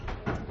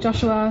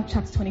Joshua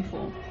chapter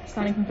 24,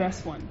 starting from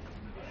verse 1.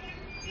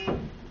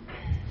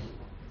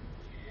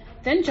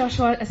 Then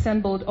Joshua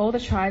assembled all the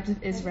tribes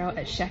of Israel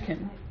at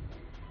Shechem.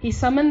 He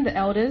summoned the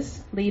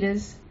elders,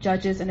 leaders,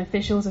 judges, and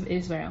officials of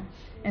Israel,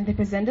 and they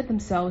presented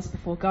themselves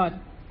before God.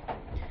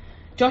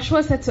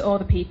 Joshua said to all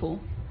the people,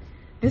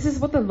 "This is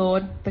what the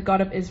Lord, the God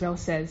of Israel,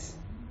 says.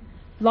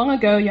 Long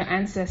ago your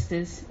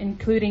ancestors,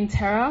 including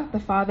Terah, the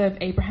father of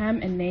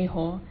Abraham and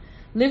Nahor,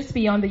 lived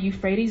beyond the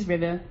Euphrates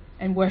River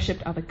and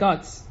worshipped other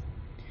gods.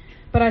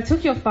 But I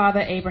took your father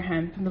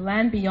Abraham from the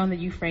land beyond the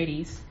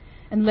Euphrates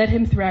and led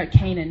him throughout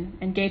Canaan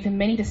and gave him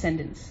many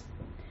descendants.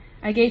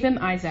 I gave him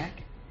Isaac,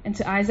 and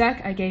to Isaac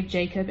I gave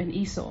Jacob and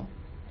Esau.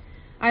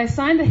 I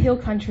assigned the hill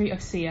country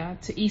of Seir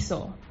to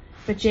Esau,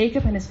 but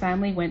Jacob and his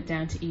family went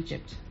down to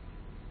Egypt.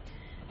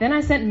 Then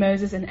I sent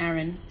Moses and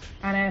Aaron,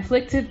 and I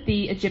afflicted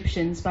the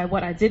Egyptians by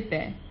what I did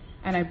there,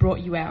 and I brought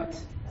you out.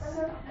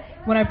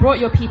 When I brought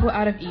your people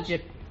out of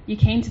Egypt, you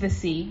came to the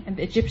sea, and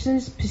the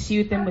Egyptians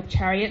pursued them with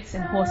chariots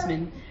and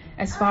horsemen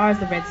as far as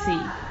the Red Sea.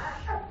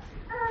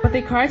 But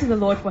they cried to the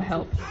Lord for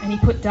help, and he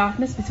put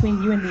darkness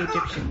between you and the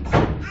Egyptians.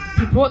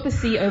 He brought the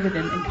sea over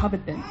them and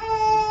covered them.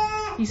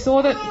 You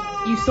saw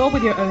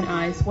with your own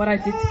eyes what I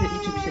did to the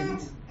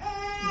Egyptians.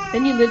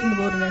 Then you lived in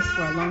the wilderness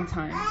for a long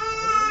time.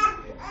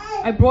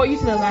 I brought you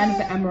to the land of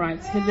the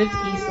Amorites who lived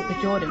east of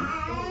the Jordan.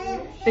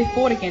 They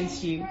fought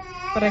against you,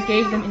 but I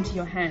gave them into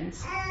your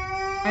hands.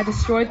 I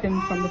destroyed them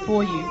from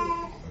before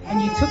you,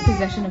 and you took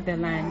possession of their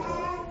land.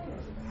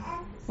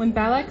 When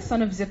Balak,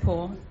 son of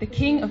Zippor, the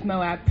king of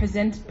Moab,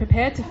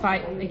 prepared to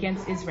fight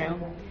against Israel,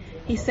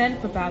 he sent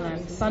for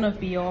Balaam, son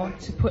of Beor,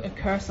 to put a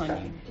curse on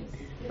you.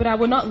 But I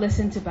would not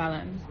listen to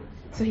Balaam,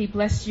 so he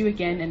blessed you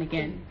again and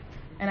again,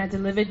 and I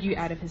delivered you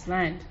out of his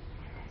land.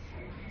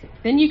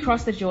 Then you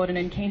crossed the Jordan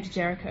and came to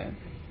Jericho.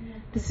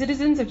 The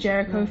citizens of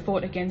Jericho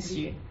fought against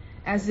you,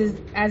 as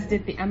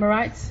did the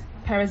Amorites,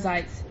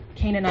 Perizzites,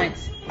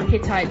 Canaanites,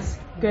 Hittites,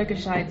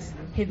 Girgashites,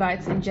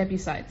 Hivites, and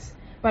Jebusites,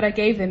 but I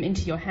gave them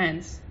into your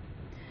hands.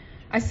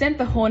 I sent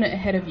the hornet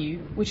ahead of you,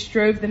 which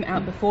drove them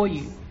out before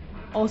you,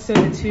 also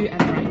the 2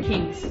 Amorite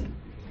kings.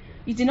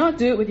 You did not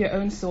do it with your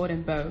own sword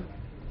and bow.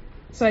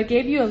 So I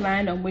gave you a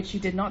land on which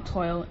you did not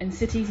toil, and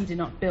cities you did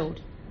not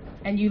build,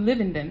 and you live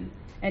in them,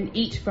 and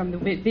eat from the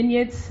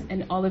vineyards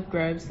and olive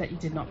groves that you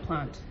did not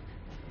plant.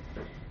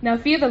 Now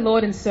fear the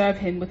Lord and serve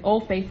him with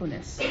all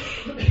faithfulness.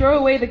 Throw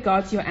away the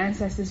gods your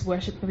ancestors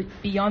worshipped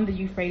beyond the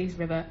Euphrates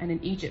River and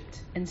in Egypt,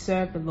 and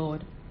serve the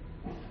Lord.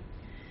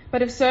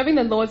 But if serving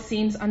the Lord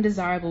seems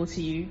undesirable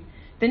to you,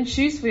 then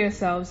choose for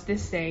yourselves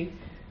this day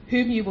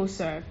whom you will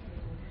serve,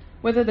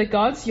 whether the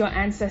gods your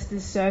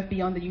ancestors served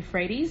beyond the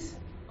Euphrates,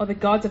 or the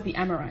gods of the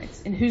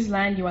Amorites, in whose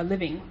land you are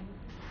living.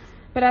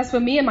 But as for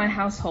me and my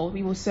household,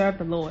 we will serve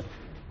the Lord."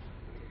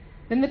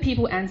 Then the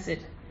people answered,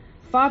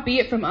 "Far be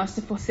it from us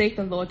to forsake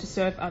the Lord to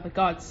serve other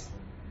gods.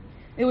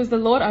 It was the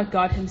Lord our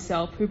God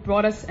himself who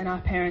brought us and our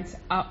parents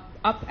up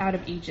out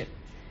of Egypt,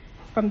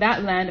 from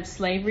that land of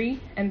slavery,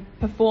 and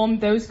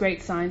performed those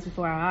great signs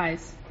before our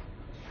eyes.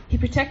 He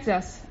protected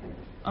us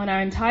on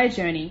our entire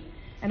journey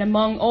and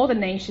among all the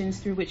nations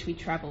through which we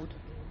traveled.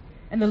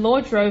 And the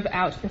Lord drove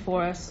out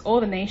before us all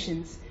the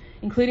nations,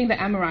 including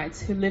the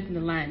Amorites who lived in the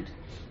land.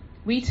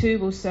 We too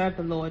will serve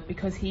the Lord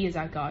because he is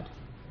our God."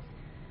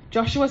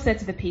 Joshua said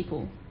to the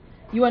people,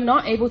 "You are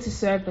not able to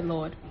serve the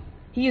Lord.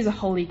 He is a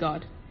holy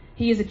God.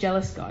 He is a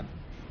jealous God.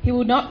 He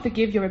will not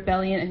forgive your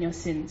rebellion and your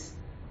sins.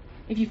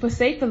 If you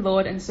forsake the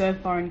Lord and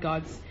serve foreign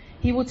gods,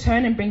 he will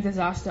turn and bring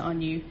disaster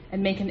on you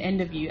and make an end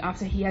of you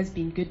after he has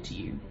been good to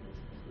you."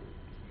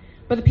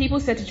 But the people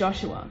said to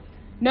Joshua,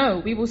 "No,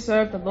 we will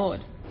serve the Lord."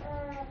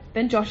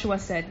 Then Joshua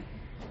said,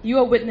 "You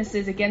are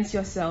witnesses against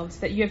yourselves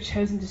that you have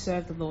chosen to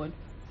serve the Lord."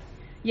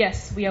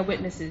 "Yes, we are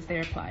witnesses," they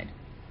replied.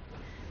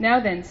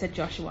 "Now then," said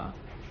Joshua,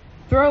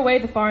 "throw away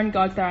the foreign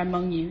gods that are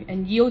among you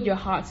and yield your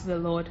hearts to the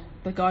Lord,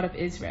 the God of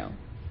Israel."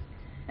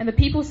 And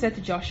the people said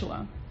to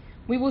Joshua,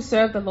 "We will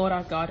serve the Lord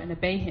our God and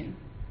obey him."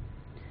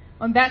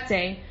 On that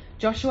day,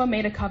 Joshua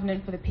made a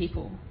covenant for the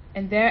people,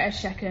 and there at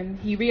Shechem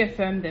he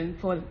reaffirmed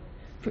for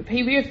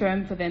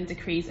them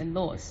decrees and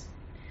laws.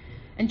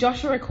 And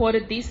Joshua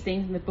recorded these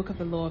things in the book of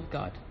the law of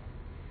God.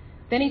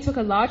 Then he took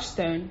a large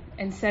stone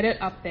and set it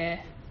up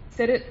there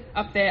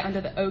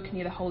under the oak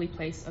near the holy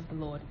place of the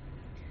Lord.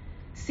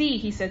 "See,"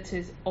 he said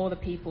to all the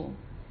people,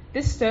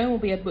 "this stone will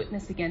be a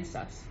witness against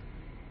us.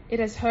 It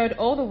has heard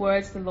all the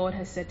words the Lord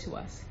has said to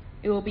us.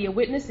 It will be a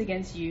witness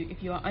against you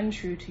if you are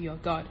untrue to your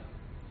God."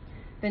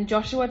 Then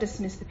Joshua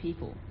dismissed the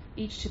people,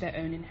 each to their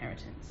own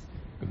inheritance.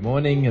 Good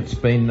morning. It's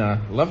been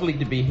lovely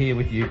to be here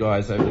with you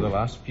guys over the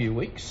last few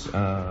weeks.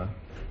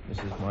 This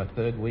is my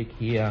 3rd week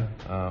here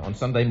on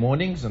Sunday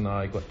mornings, and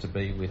I got to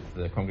be with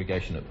the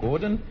congregation at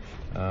Gordon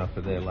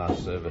for their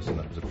last service, and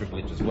that was a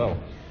privilege as well.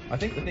 I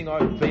think the thing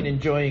I've been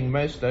enjoying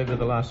most over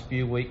the last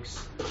few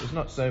weeks is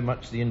not so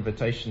much the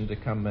invitation to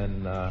come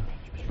and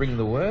bring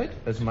the word,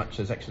 as much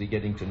as actually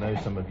getting to know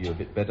some of you a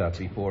bit better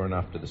before and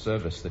after the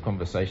service. The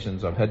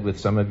conversations I've had with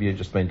some of you have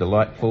just been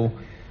delightful,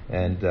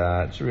 and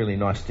it's really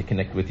nice to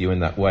connect with you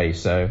in that way.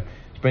 So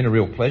it's been a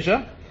real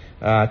pleasure.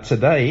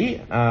 Today,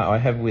 I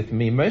have with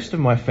me most of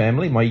my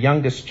family. My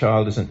youngest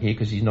child isn't here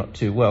because he's not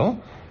too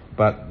well,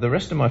 but the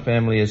rest of my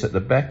family is at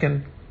the back.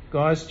 And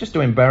guys, just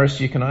to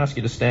embarrass you, can I ask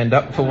you to stand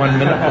up for 1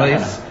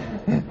 minute,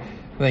 please?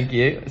 Thank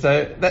you.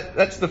 So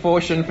that's the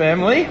Forshon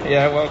family.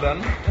 Yeah, well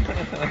done.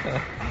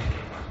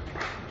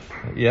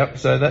 Yep,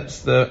 so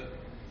that's the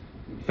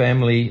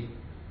family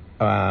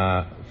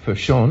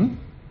Forshon,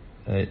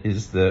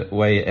 is the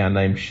way our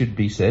name should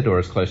be said, or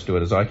as close to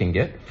it as I can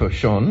get,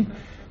 Forshon.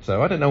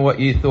 So I don't know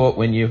what you thought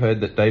when you heard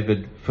that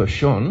David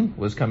Forshon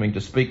was coming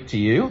to speak to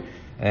you,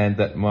 and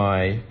that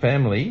my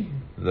family,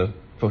 the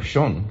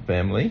Forshon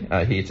family,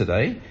 are here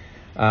today.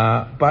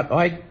 But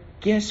I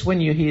guess when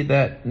you hear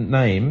that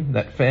name,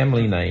 that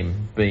family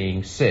name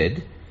being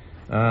said,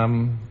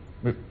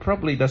 it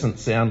probably doesn't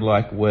sound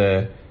like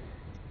we're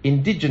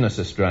Indigenous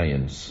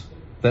Australians,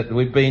 that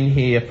we've been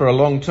here for a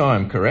long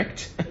time,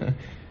 correct?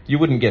 You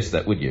wouldn't guess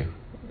that, would you?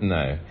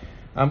 No.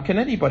 Can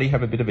anybody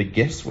have a bit of a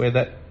guess where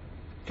that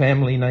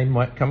family name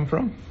might come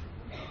from?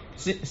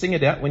 Sing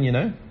it out when you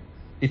know,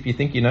 if you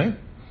think you know.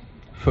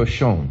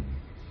 Forshon.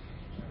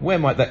 Where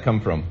might that come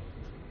from?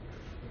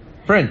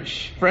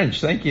 French,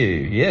 thank you.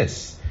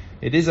 Yes,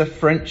 it is a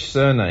French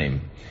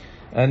surname.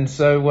 And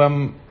so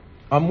I'm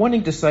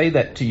wanting to say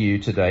that to you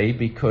today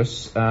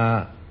because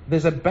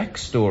there's a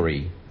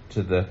backstory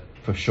to the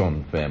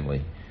Forshon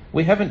family.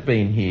 We haven't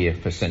been here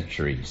for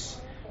centuries.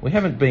 We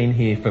haven't been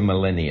here for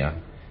millennia.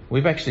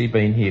 We've actually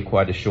been here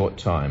quite a short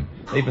time,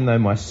 even though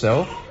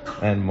myself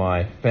and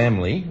my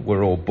family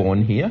were all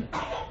born here,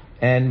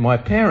 and my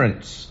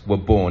parents were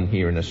born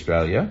here in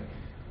Australia.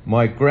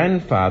 My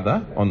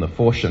grandfather, on the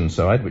Forshon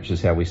side, which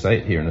is how we say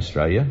it here in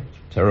Australia,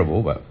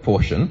 terrible, but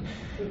Forshon,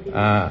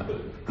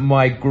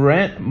 my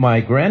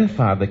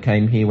grandfather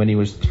came here when he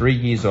was 3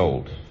 years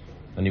old,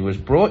 and he was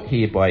brought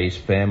here by his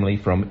family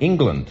from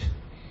England.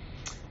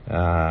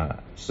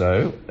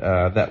 So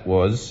that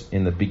was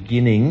in the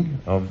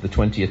beginning of the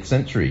 20th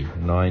century,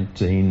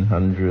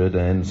 1900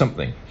 and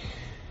something.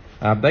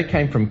 They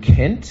came from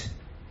Kent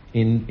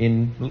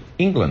in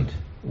England,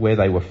 where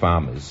they were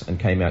farmers and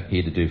came out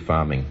here to do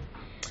farming.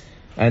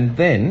 And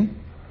then,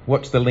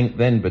 what's the link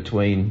then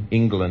between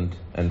England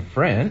and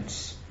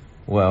France?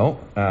 Well,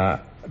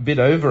 a bit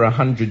over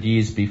 100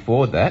 years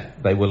before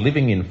that, they were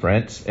living in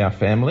France, our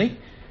family,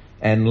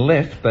 and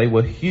left. They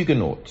were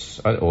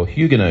Huguenots, or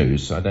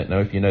Huguenots. I don't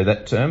know if you know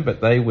that term, but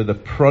they were the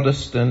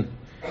Protestant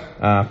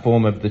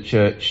form of the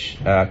church,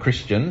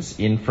 Christians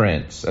in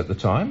France at the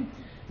time.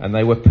 And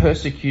they were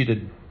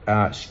persecuted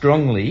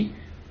strongly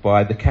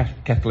by the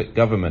Catholic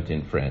government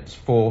in France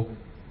for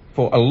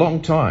a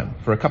long time,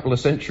 for a couple of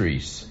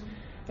centuries.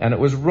 And it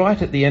was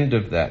right at the end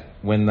of that,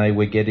 when they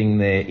were getting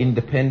their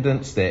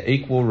independence, their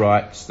equal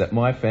rights, that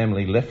my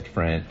family left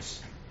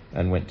France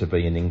and went to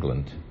be in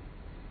England.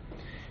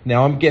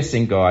 Now, I'm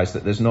guessing, guys,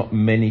 that there's not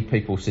many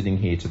people sitting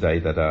here today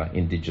that are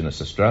Indigenous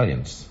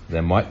Australians.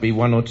 There might be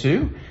one or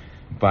two,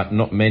 but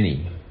not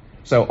many.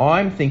 So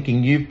I'm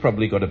thinking you've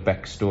probably got a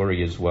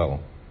backstory as well.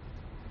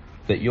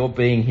 That your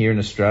being here in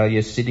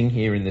Australia, sitting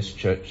here in this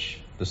church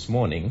this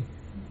morning,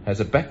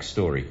 has a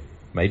backstory.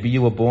 Maybe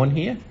you were born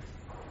here.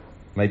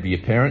 Maybe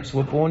your parents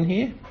were born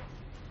here.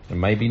 And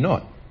maybe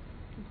not.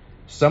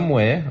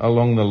 Somewhere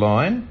along the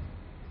line,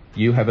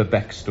 you have a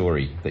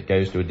backstory that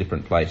goes to a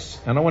different place.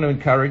 And I want to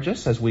encourage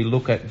us, as we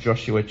look at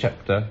Joshua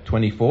chapter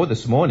 24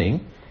 this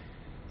morning,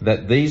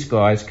 that these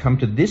guys come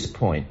to this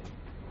point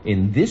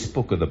in this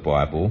book of the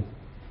Bible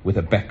with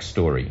a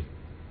backstory.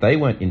 They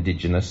weren't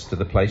Indigenous to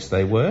the place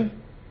they were.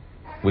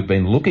 We've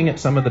been looking at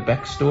some of the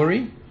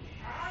backstory,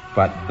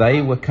 but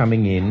they were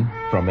coming in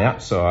from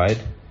outside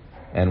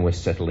and were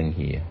settling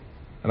here.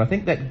 And I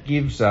think that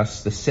gives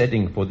us the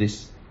setting for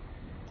this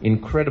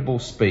incredible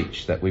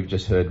speech that we've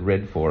just heard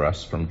read for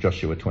us from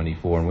Joshua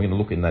 24, and we're going to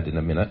look in that in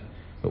a minute.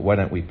 But why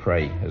don't we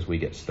pray as we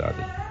get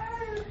started?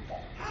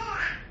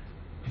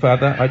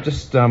 Father, I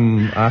just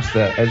ask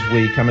that as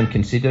we come and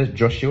consider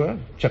Joshua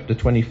chapter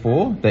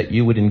 24, that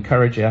you would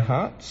encourage our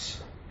hearts,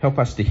 help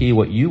us to hear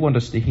what you want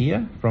us to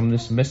hear from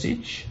this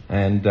message,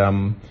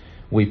 and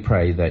we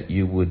pray that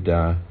you would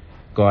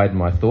guide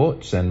my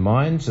thoughts and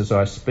minds as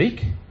I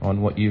speak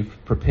on what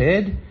you've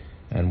prepared.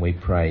 And we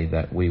pray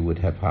that we would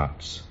have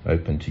hearts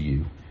open to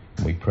you.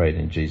 We pray it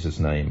in Jesus'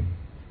 name.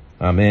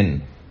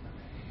 Amen.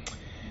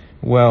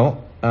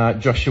 Well,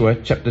 Joshua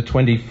chapter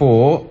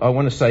 24, I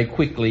want to say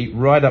quickly,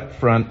 right up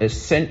front,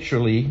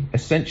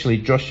 essentially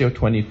Joshua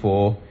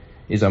 24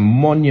 is a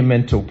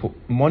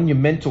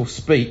monumental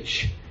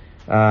speech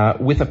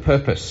with a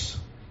purpose.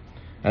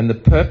 And the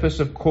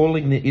purpose of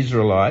calling the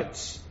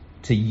Israelites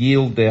to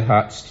yield their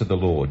hearts to the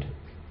Lord.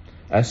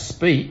 A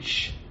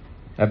speech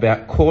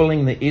about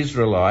calling the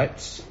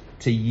Israelites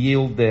to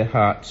yield their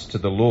hearts to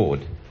the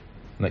Lord.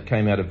 And that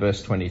came out of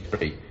verse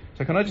 23.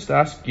 So can I just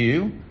ask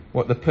you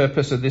what the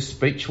purpose of this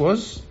speech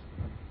was?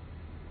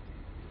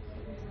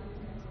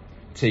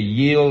 To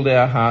yield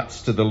our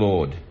hearts to the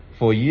Lord.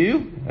 For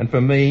you and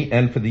for me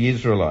and for the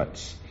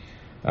Israelites.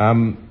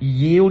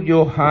 Yield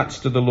your hearts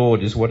to the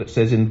Lord is what it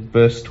says in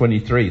verse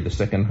 23, the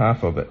second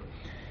half of it.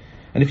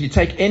 And if you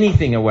take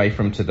anything away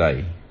from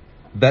today,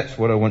 that's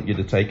what I want you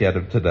to take out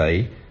of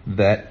today,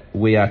 that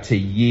we are to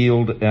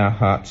yield our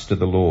hearts to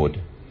the Lord.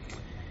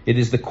 It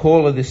is the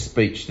call of this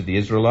speech to the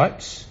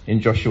Israelites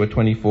in Joshua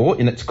 24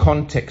 in its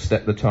context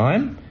at the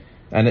time,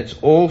 and it's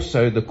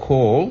also the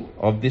call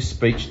of this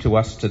speech to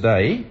us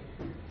today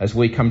as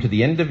we come to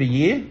the end of a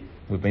year.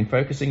 We've been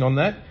focusing on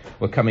that.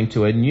 We're coming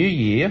to a new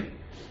year,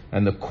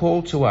 and the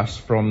call to us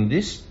from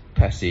this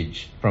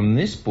passage, from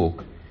this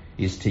book,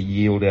 is to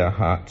yield our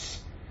hearts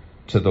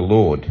to the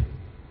Lord.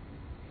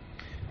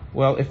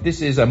 Well, if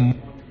this is a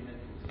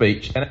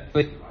speech, and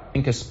I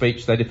think a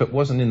speech that if it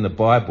wasn't in the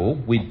Bible,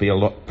 we'd be a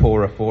lot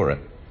poorer for it.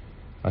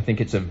 I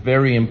think it's a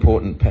very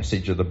important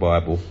passage of the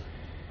Bible.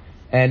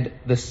 And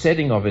the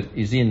setting of it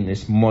is in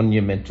this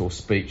monumental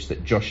speech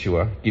that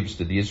Joshua gives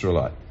to the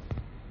Israelites.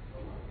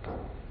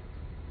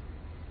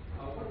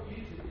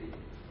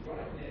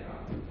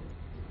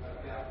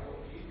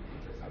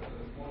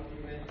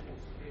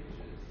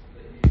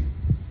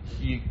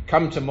 You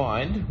come to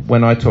mind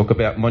when I talk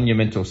about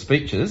monumental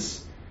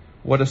speeches.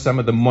 What are some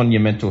of the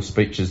monumental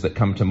speeches that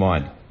come to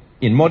mind?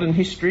 In modern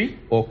history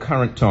or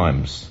current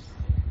times?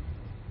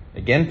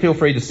 Again, feel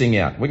free to sing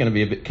out. We're going to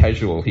be a bit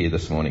casual here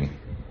this morning.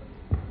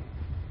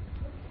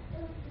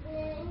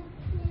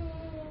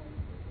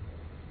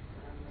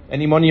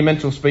 Any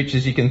monumental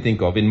speeches you can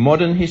think of? In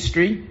modern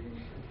history?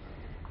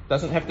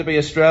 Doesn't have to be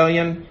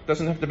Australian,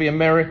 doesn't have to be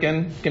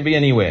American, can be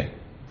anywhere.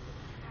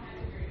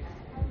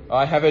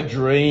 I have a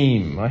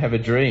dream. I have a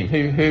dream.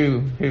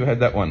 Who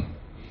had that one?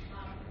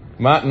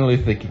 Martin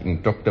Luther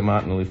King, Dr.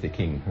 Martin Luther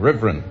King,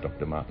 Reverend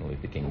Dr. Martin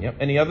Luther King. Yep.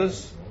 Any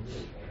others?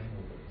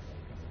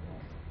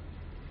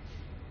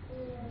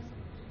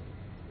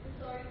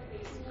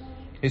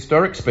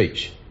 Historic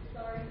speech.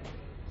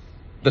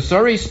 The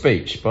Sorry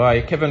Speech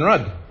by Kevin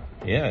Rudd.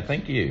 Yeah,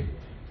 thank you.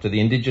 To the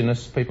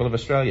Indigenous people of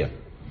Australia.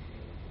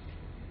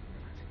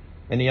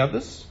 Any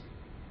others?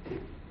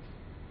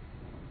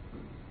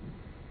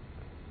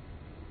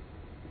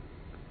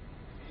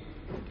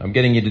 I'm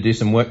getting you to do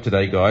some work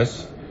today,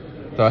 guys.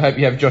 So I hope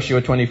you have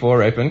Joshua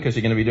 24 open, because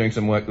you're going to be doing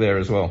some work there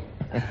as well.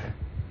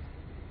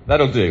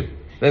 That'll do.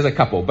 There's a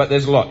couple, but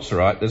there's lots,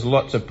 right? There's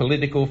lots of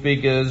political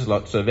figures,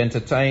 lots of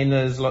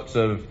entertainers, lots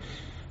of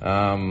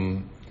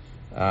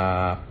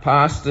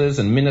pastors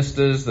and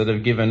ministers that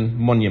have given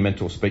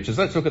monumental speeches.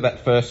 Let's look at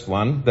that first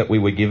one that we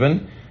were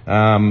given,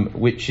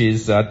 which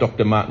is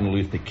Dr. Martin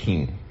Luther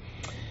King.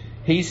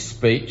 His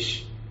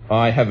speech,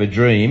 I Have a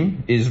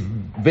Dream, is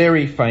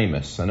very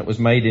famous, and it was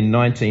made in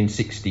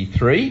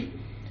 1963,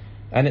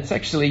 and it's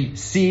actually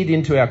seared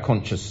into our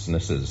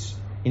consciousness,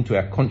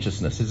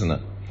 isn't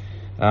it?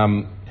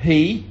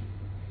 He,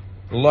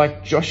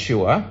 like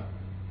Joshua,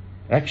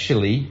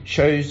 actually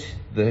chose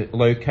the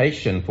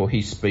location for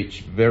his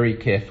speech very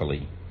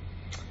carefully.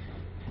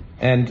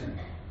 And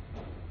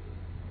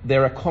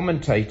there are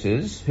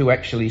commentators who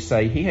actually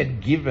say he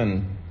had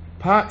given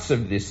parts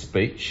of this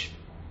speech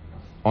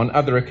on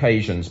other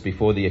occasions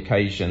before the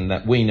occasion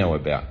that we know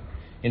about.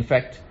 In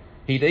fact,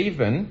 he'd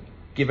even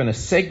given a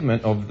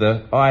segment of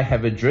the I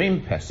Have a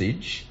Dream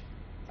passage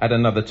at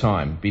another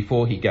time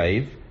before he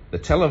gave the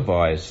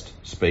televised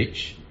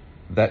speech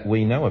that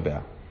we know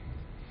about.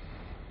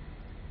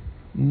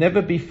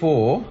 Never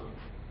before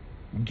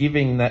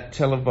giving that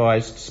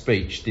televised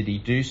speech did he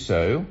do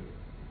so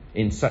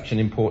in such an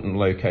important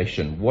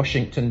location.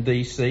 Washington,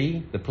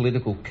 D.C., the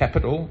political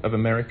capital of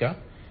America.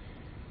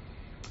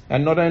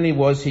 And not only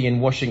was he in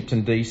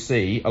Washington,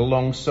 D.C.,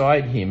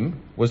 alongside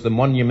him was the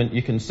monument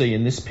you can see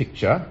in this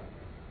picture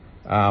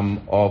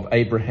of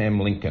Abraham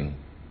Lincoln,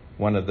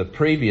 one of the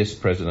previous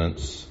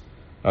presidents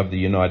of the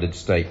United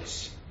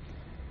States.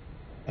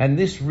 And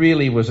this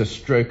really was a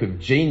stroke of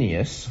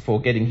genius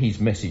for getting his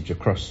message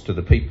across to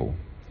the people,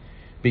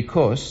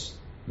 because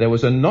there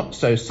was a not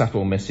so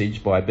subtle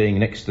message by being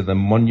next to the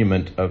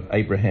monument of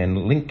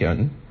Abraham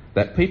Lincoln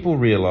that people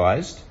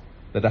realized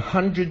that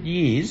 100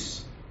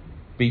 years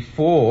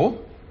before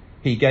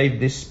he gave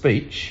this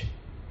speech,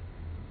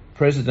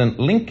 President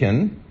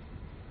Lincoln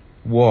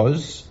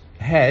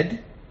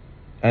had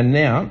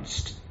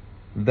announced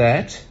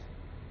that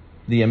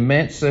the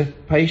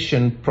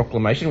Emancipation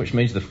Proclamation, which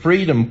means the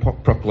Freedom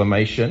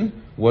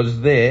Proclamation, was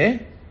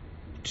there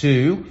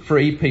to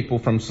free people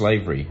from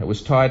slavery. It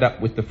was tied up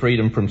with the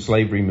freedom from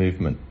slavery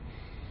movement.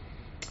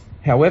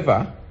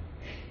 However,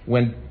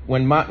 when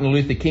Martin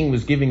Luther King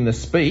was giving the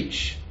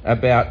speech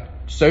about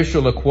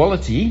social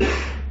equality,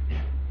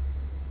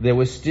 there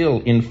was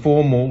still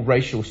informal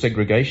racial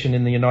segregation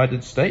in the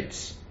United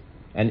States,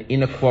 and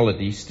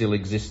inequality still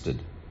existed.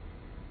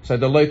 So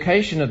the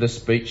location of the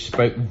speech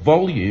spoke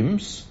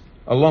volumes,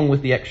 along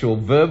with the actual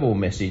verbal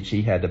message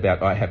he had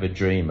about I have a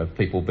dream of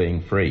people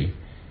being free.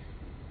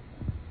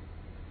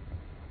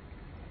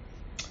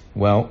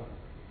 Well,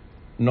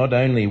 not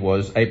only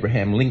was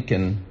Abraham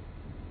Lincoln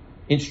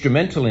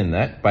instrumental in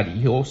that, but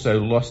he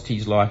also lost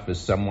his life as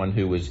someone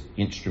who was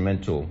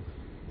instrumental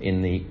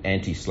in the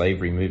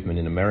anti-slavery movement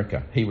in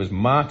America. He was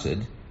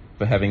martyred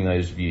for having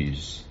those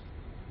views.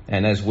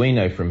 And as we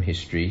know from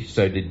history,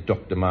 so did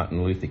Dr.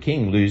 Martin Luther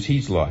King lose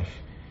his life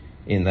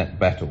in that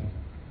battle.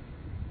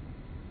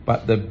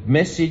 But the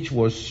message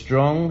was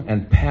strong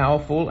and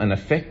powerful and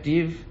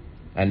effective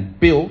and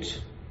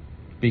built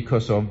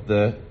because of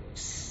the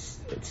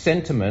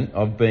sentiment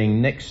of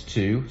being next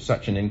to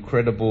such an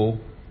incredible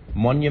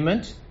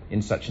monument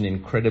in such an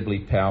incredibly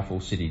powerful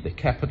city, the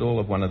capital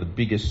of one of the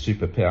biggest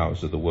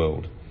superpowers of the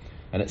world.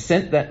 And it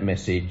sent that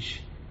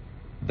message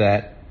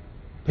that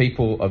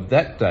people of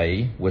that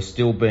day were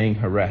still being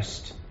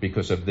harassed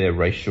because of their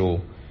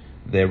racial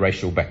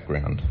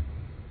background.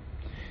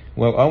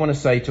 Well, I want to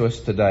say to us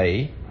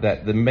today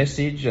that the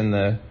message and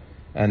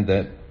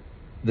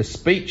the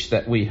speech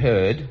that we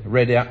heard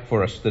read out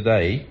for us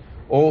today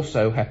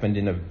also happened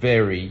in a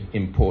very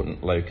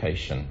important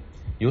location.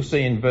 You'll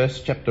see in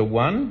chapter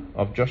 1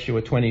 of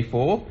Joshua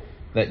 24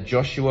 that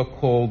Joshua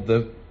called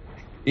the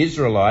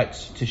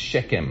Israelites to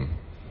Shechem.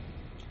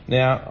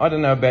 Now, I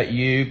don't know about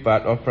you,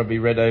 but I've probably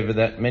read over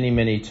that many,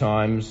 many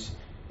times,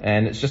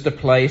 and it's just a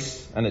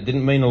place, and it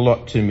didn't mean a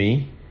lot to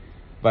me,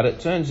 but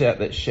it turns out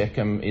that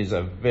Shechem is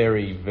a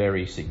very,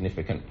 very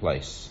significant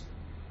place.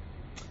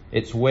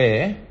 It's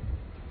where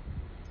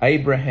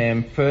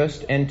Abraham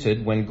first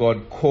entered when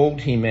God called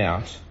him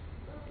out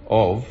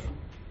of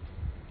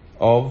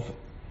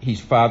his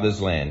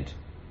father's land,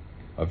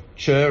 of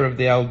Ur of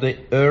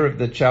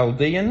the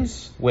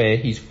Chaldeans, where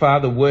his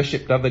father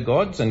worshipped other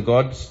gods, and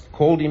God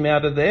called him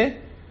out of there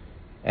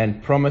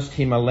and promised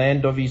him a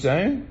land of his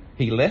own.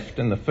 He left,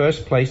 and the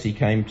first place he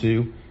came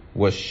to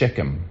was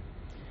Shechem.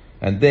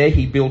 And there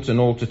he built an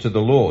altar to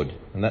the Lord,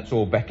 and that's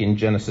all back in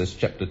Genesis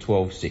chapter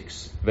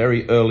 12:6,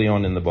 very early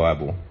on in the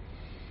Bible.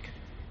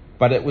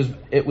 But it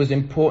was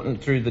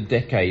important through the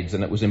decades,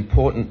 and it was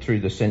important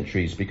through the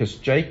centuries, because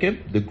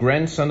Jacob, the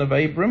grandson of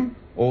Abram,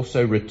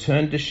 also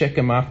returned to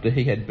Shechem after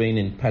he had been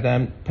in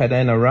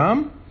Padan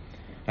Aram,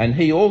 and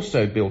he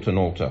also built an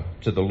altar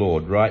to the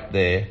Lord right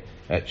there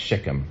at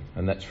Shechem,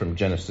 and that's from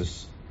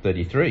Genesis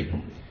 33.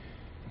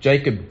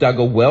 Jacob dug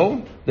a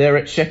well there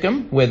at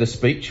Shechem, where the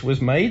speech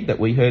was made that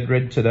we heard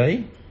read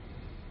today.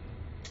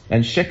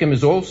 And Shechem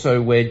is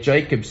also where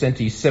Jacob sent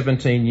his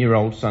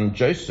 17-year-old son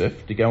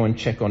Joseph to go and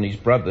check on his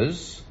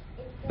brothers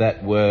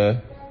that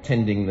were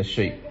tending the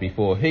sheep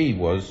before he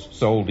was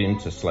sold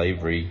into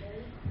slavery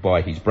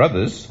by his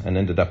brothers and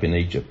ended up in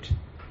Egypt.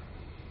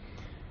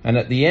 And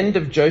at the end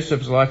of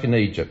Joseph's life in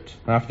Egypt,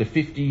 after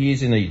 50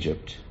 years in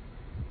Egypt,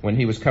 when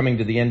he was coming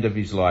to the end of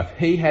his life,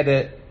 he had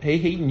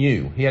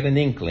an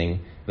inkling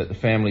that the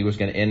family was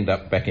going to end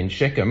up back in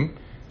Shechem.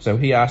 So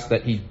he asked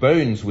that his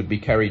bones would be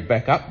carried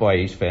back up by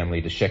his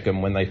family to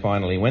Shechem when they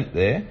finally went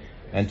there,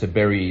 and to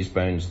bury his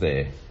bones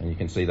there. And you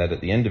can see that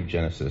at the end of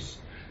Genesis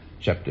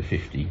chapter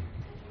 50.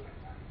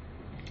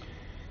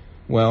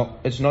 Well,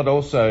 it's not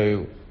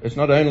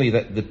only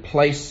that the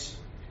place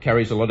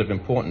carries a lot of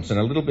importance, and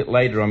a little bit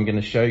later I'm going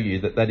to show you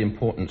that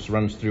importance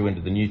runs through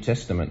into the New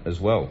Testament as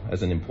well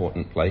as an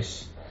important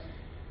place.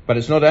 But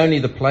it's not only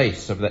the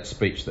place of that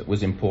speech that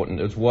was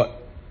important, it's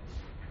what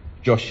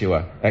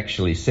Joshua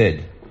actually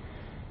said.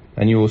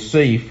 And you will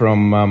see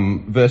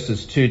from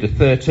verses 2 to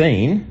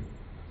 13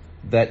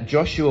 that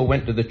Joshua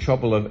went to the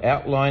trouble of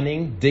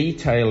outlining,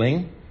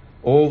 detailing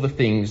all the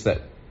things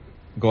that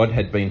God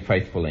had been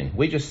faithful in.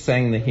 We just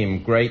sang the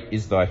hymn, "Great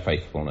is Thy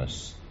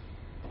Faithfulness."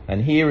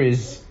 And here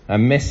is a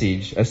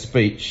message, a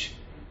speech,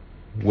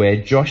 where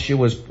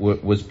Joshua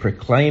was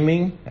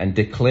proclaiming and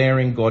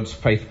declaring God's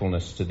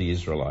faithfulness to the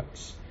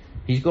Israelites.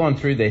 He's gone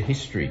through their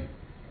history.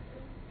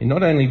 And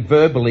not only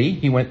verbally,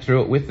 he went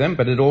through it with them,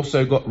 but it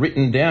also got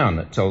written down,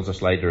 it tells us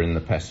later in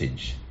the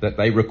passage, that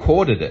they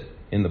recorded it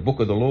in the book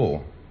of the law.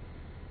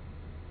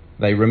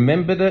 They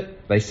remembered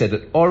it, they said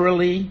it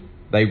orally,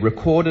 they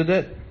recorded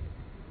it.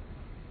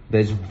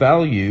 There's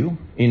value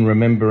in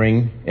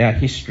remembering our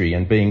history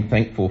and being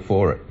thankful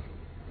for it.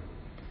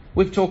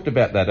 We've talked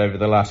about that over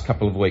the last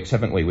couple of weeks,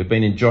 haven't we? We've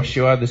been in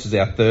Joshua, this is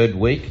our third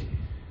week.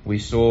 We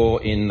saw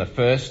in the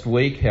first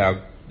week how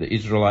the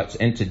Israelites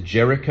entered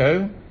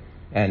Jericho,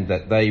 and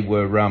that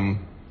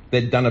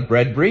they'd done a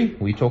Bradbury.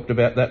 We talked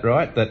about that,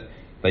 right? That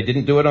they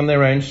didn't do it on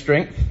their own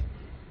strength.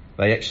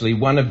 They actually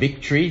won a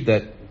victory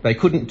that they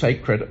couldn't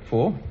take credit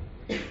for.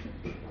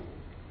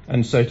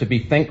 And so to be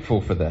thankful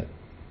for that.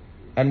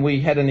 And we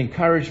had an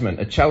encouragement,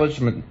 a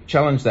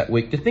challenge that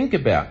week to think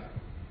about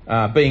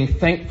being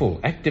thankful,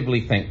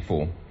 actively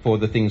thankful for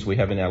the things we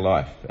have in our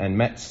life. And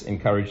Matt's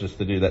encouraged us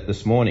to do that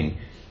this morning,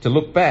 to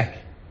look back,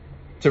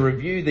 to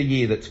review the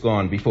year that's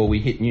gone before we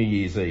hit New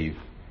Year's Eve,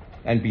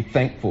 and be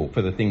thankful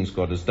for the things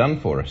God has done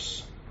for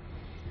us.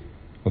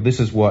 Well, this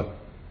is what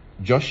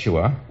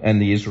Joshua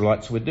and the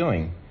Israelites were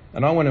doing.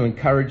 And I want to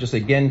encourage us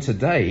again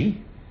today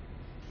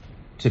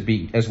to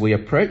be, as we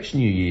approach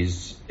New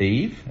Year's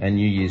Eve and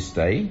New Year's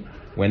Day,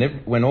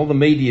 when all the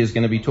media is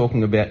going to be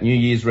talking about New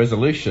Year's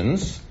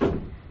resolutions,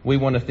 we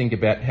want to think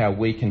about how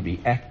we can be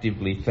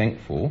actively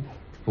thankful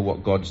for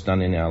what God's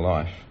done in our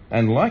life.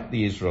 And like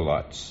the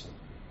Israelites,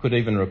 could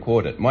even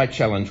record it. My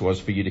challenge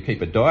was for you to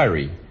keep a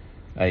diary,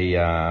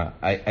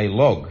 a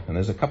log, and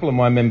there's a couple of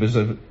my members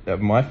of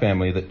my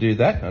family that do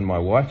that, and my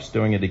wife's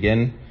doing it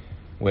again,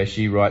 where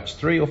she writes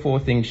 3 or 4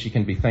 things she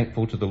can be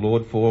thankful to the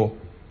Lord for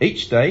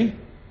each day,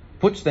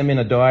 puts them in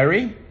a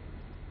diary.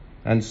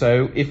 And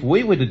so if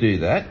we were to do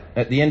that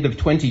at the end of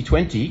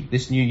 2020,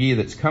 this new year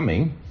that's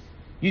coming,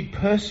 you'd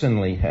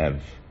personally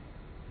have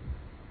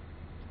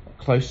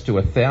close to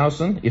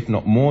 1,000, if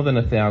not more than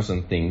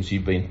 1,000 things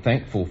you've been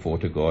thankful for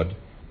to God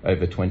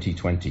over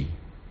 2020.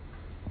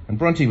 And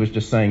Bronte was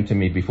just saying to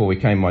me before we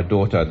came, my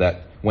daughter,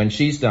 that when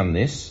she's done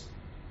this,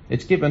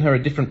 it's given her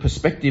a different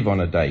perspective on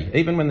a day.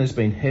 Even when there's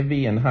been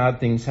heavy and hard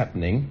things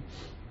happening,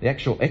 the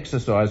actual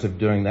exercise of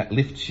doing that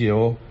lifts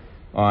your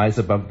eyes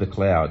above the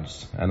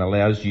clouds and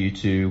allows you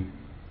to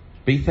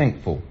be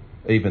thankful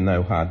even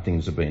though hard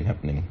things have been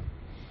happening.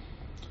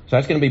 So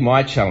that's going to be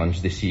my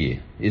challenge this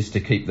year, is to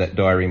keep that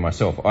diary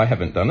myself. I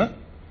haven't done it.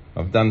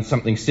 I've done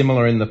something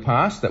similar in the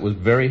past that was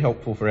very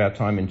helpful for our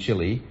time in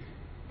Chile.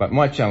 But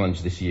my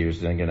challenge this year is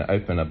that I'm going to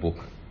open a book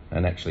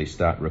and actually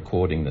start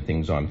recording the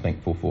things I'm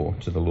thankful for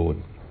to the Lord.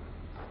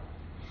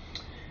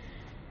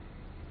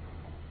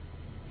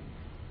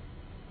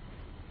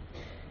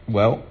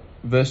 Well,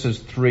 verses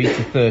 3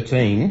 to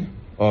 13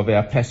 of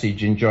our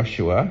passage in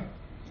Joshua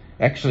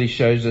actually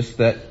shows us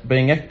that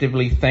being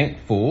actively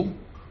thankful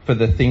for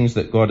the things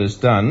that God has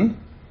done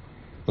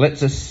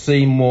lets us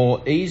see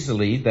more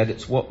easily that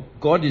it's what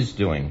God is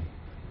doing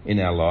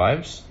in our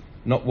lives,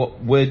 not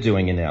what we're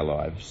doing in our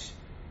lives.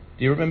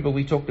 Do you remember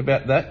we talked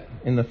about that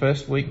in the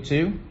first week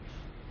too?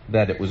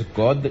 That it was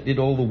God that did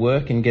all the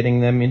work in getting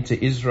them into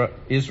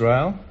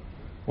Israel?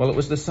 Well, it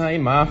was the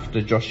same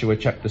after Joshua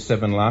chapter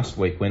 7 last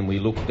week when we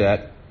looked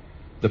at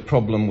the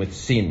problem with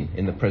sin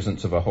in the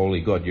presence of a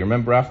holy God. You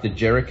remember after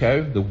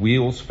Jericho, the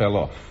wheels fell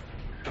off.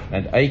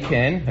 And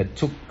Achan had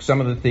took some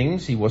of the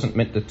things he wasn't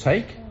meant to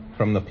take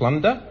from the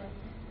plunder,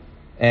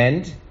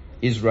 and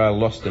Israel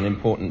lost an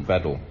important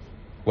battle.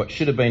 What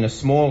should have been a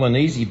small and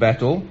easy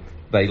battle,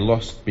 they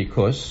lost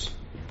because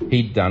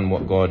he'd done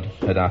what God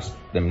had asked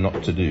them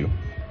not to do.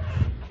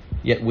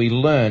 Yet we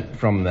learnt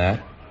from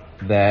that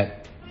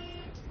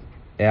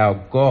our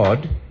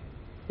God,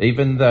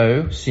 even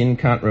though sin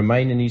can't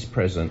remain in his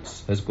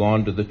presence, has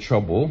gone to the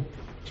trouble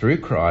through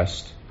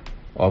Christ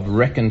of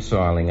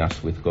reconciling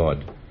us with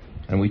God.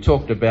 And we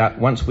talked about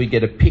once we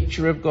get a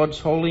picture of God's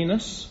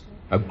holiness,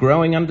 a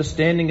growing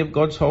understanding of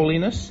God's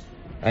holiness,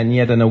 and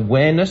yet an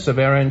awareness of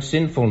our own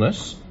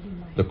sinfulness,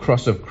 the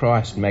cross of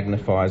Christ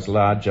magnifies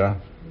larger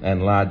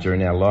and larger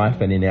in our life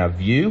and in our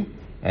view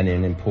and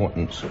in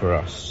importance for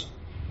us.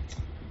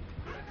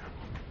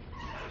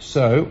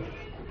 So,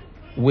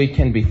 we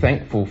can be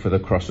thankful for the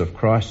cross of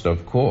Christ,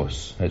 of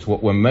course. It's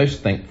what we're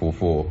most thankful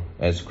for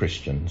as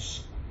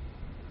Christians.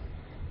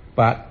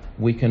 But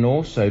we can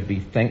also be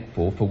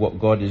thankful for what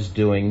God is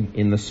doing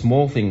in the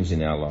small things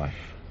in our life.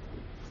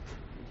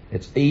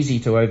 It's easy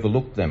to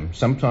overlook them.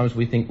 Sometimes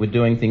we think we're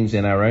doing things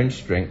in our own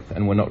strength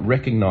and we're not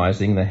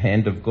recognizing the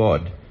hand of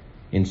God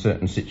in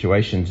certain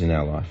situations in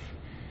our life.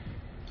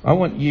 I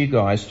want you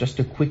guys just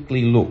to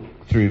quickly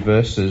look through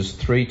verses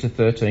 3 to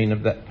 13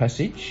 of that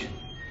passage.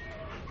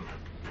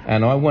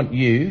 And I want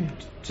you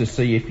to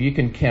see if you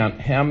can count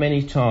how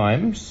many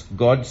times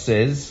God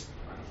says,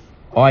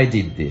 I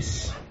did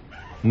this.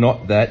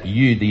 Not that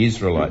you, the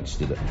Israelites,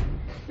 did it.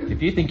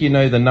 If you think you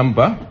know the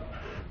number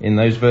in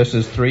those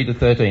verses 3 to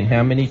 13,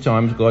 how many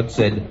times God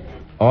said,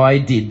 I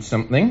did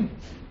something,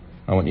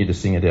 I want you to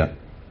sing it out.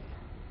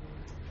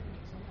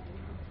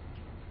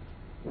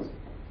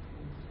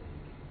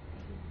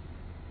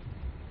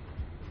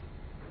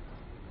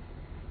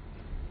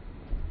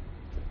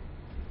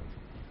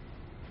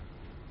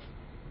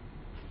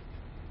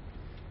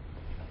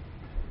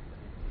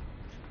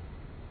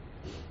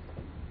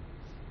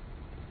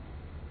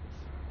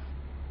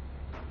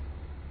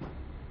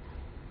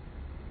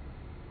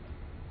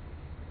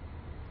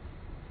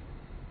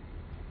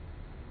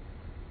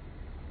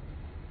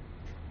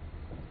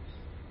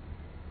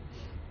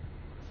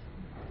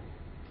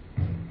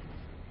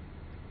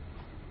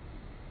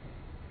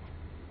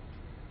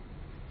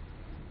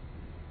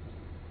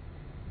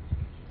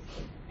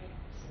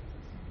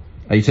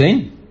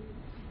 $18?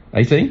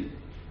 I think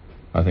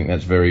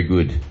that's very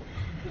good.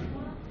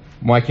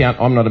 My count,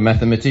 I'm not a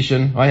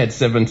mathematician. I had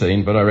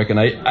 17, but I reckon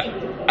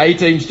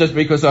 18's just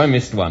because I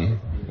missed one.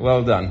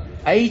 Well done.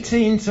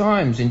 18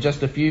 times in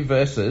just a few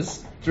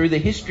verses through the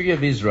history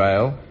of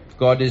Israel,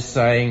 God is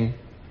saying,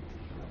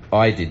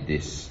 I did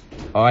this.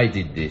 I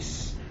did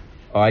this.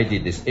 I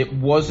did this. It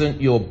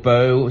wasn't your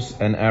bows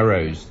and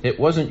arrows. It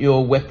wasn't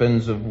your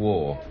weapons of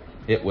war.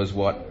 It was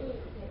what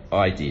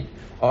I did.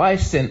 I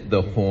sent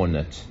the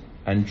hornet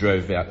and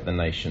drove out the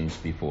nations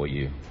before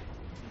you.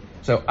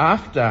 So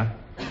after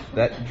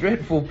that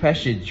dreadful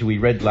passage we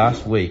read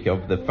last week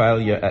of the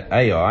failure at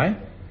Ai,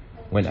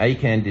 when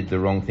Achan did the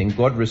wrong thing,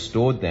 God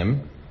restored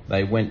them.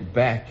 They went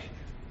back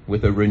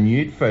with a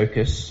renewed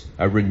focus,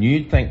 a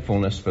renewed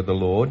thankfulness for the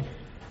Lord,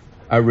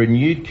 a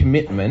renewed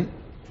commitment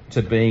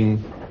to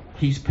being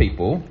his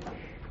people,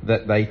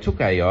 that they took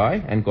Ai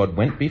and God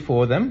went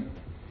before them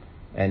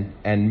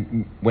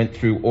and went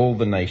through all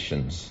the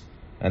nations.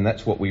 And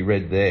that's what we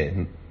read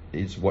there,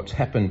 is what's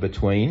happened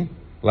between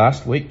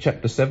last week,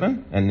 chapter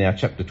 7, and now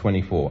chapter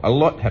 24. A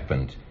lot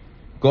happened.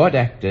 God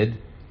acted,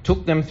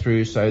 took them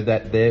through so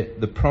that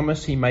the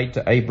promise he made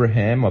to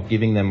Abraham of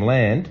giving them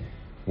land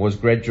was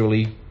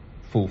gradually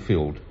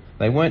fulfilled.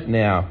 They weren't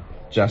now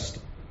just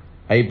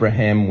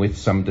Abraham with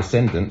some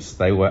descendants.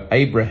 They were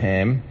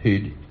Abraham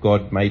who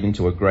God made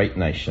into a great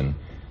nation.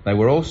 They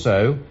were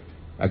also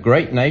a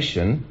great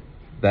nation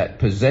that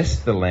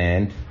possessed the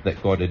land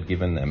that God had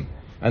given them.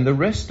 And the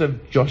rest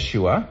of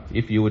Joshua,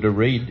 if you were to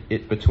read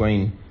it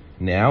between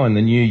now and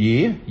the new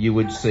year, you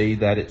would see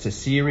that it's a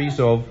series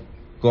of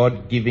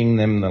God giving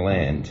them the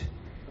land.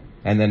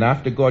 And then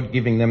after God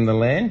giving them the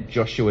land,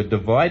 Joshua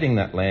dividing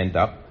that land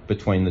up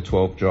between the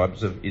 12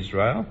 tribes of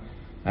Israel.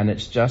 And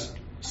it just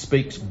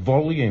speaks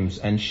volumes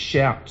and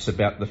shouts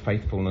about the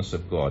faithfulness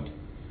of God.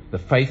 The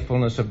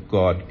faithfulness of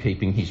God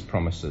keeping his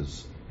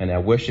promises. And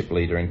our worship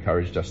leader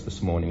encouraged us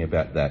this morning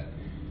about that.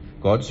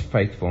 God's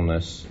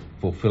faithfulness,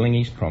 fulfilling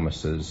his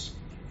promises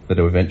that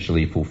are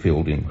eventually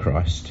fulfilled in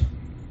Christ.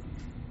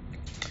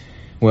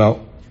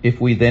 Well,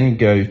 if we then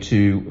go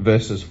to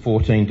verses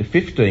 14 to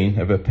 15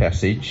 of a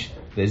passage,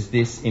 there's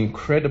this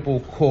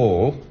incredible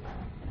call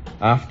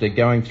after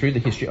going through the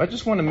history. I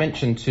just want to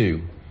mention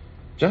too,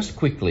 just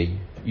quickly,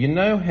 you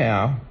know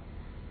how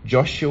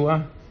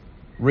Joshua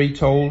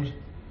retold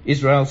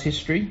Israel's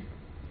history?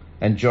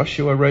 And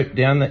Joshua wrote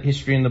down that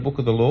history in the book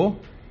of the law?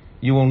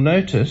 You will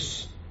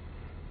notice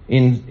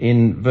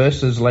in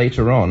verses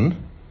later on,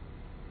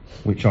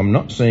 which I'm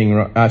not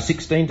seeing,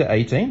 16 to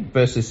 18,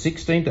 verses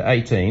 16 to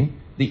 18,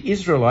 the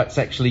Israelites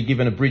actually give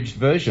an abridged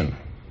version.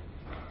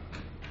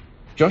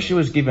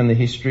 Joshua's given the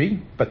history,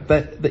 but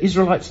the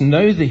Israelites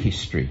know the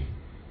history.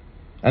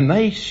 And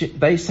they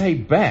say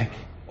back,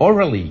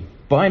 orally,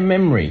 by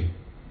memory,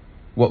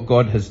 what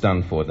God has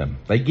done for them.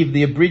 They give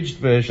the abridged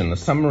version, the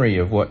summary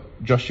of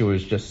what Joshua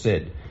has just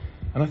said.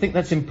 And I think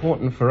that's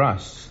important for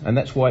us. And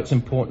that's why it's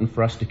important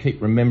for us to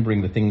keep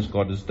remembering the things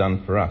God has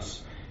done for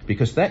us.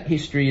 Because that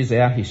history is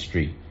our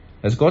history.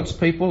 As God's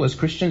people, as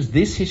Christians,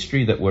 this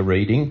history that we're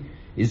reading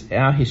is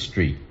our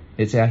history.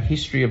 It's our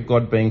history of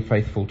God being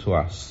faithful to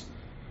us.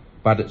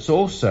 But it's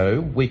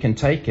also, we can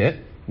take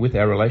it with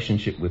our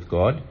relationship with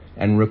God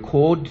and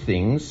record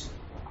things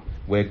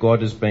where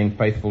God is being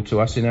faithful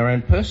to us in our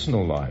own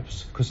personal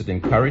lives, because it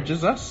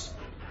encourages us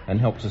and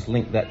helps us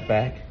link that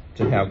back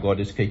to how God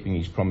is keeping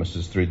his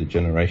promises through the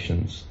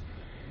generations.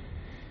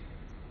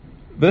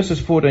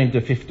 Verses 14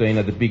 to 15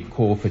 are the big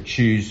call for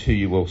choose who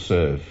you will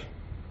serve.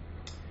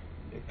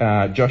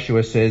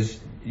 Joshua says,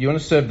 you want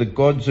to serve the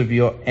gods of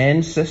your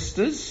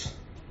ancestors,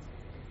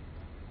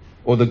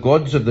 or the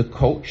gods of the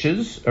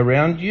cultures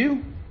around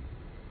you,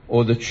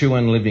 or the true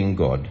and living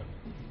God?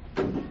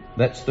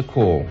 That's the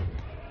call.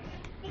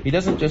 He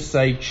doesn't just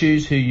say,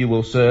 choose who you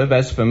will serve.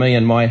 As for me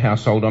and my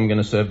household, I'm going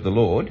to serve the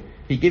Lord.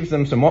 He gives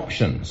them some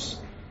options.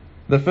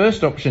 The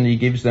first option he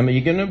gives them, are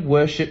you going to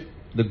worship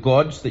the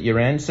gods that your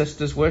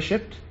ancestors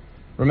worshipped?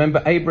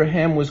 Remember,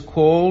 Abraham was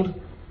called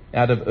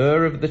out of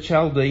Ur of the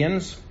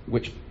Chaldeans,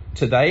 which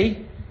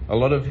today a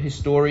lot of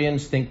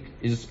historians think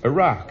is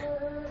Iraq.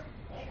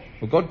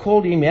 Well, God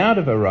called him out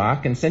of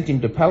Iraq and sent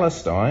him to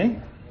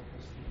Palestine.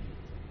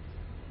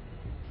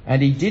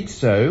 And he did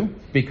so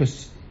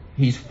because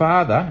his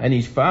father and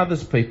his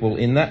father's people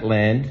in that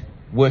land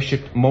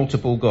worshipped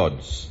multiple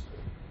gods.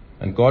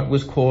 And God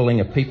was calling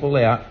a people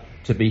out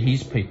to be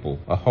his people,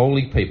 a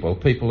holy people,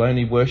 people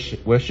only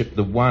worship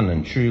the one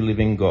and true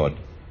living God.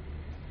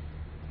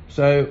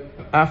 So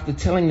after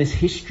telling this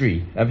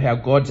history of how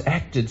God's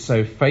acted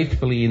so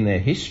faithfully in their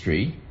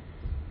history,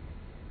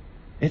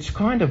 it's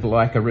kind of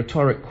like a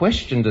rhetoric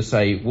question to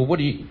say, well, who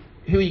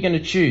are you going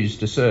to choose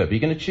to serve? Are you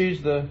going to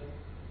choose to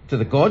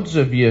the gods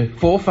of your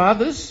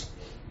forefathers?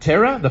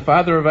 Terah, the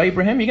father of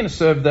Abraham, you're going to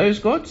serve those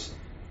gods?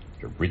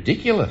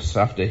 Ridiculous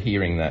after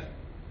hearing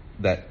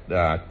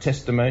that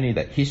testimony,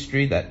 that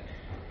history, that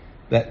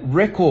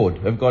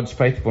record of God's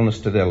faithfulness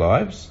to their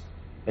lives.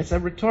 It's a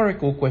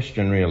rhetorical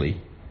question,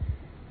 really.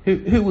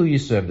 Who will you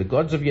serve? The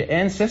gods of your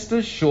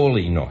ancestors?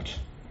 Surely not.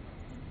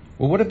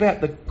 Well, what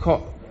about the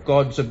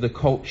gods of the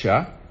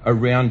culture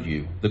around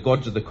you, the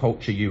gods of the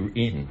culture you're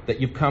in, that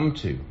you've come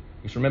to?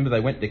 Because remember, they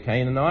went to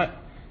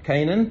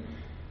Canaan,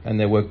 and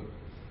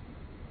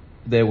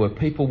there were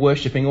people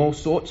worshipping all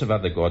sorts of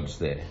other gods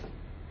there.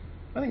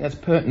 I think that's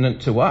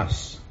pertinent to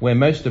us, where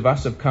most of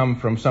us have come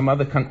from some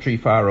other country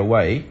far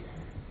away,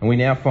 and we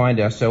now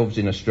find ourselves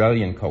in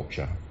Australian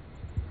culture.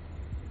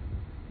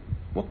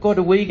 What God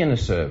are we going to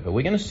serve? Are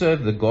we going to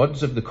serve the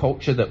gods of the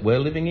culture that we're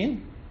living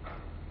in?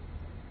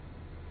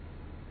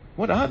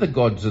 What are the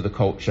gods of the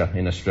culture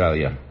in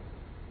Australia?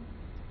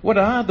 What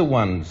are the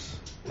ones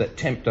that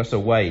tempt us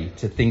away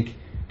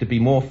to be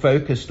more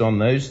focused on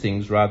those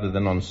things rather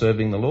than on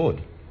serving the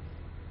Lord?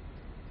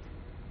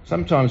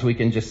 Sometimes we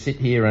can just sit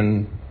here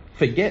and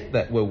forget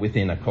that we're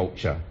within a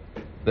culture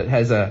that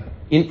has an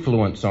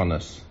influence on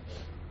us,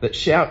 that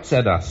shouts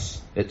at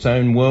us its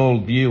own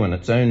worldview and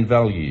its own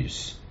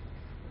values.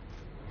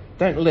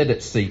 Don't let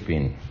it seep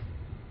in.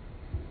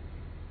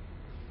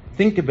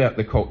 Think about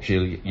the culture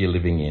you're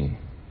living in.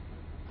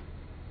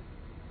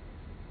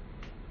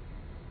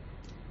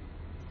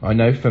 I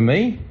know for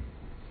me,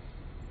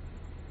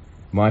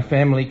 My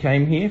family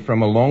came here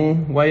from a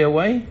long way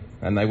away,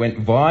 and they went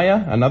via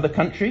another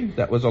country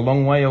that was a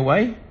long way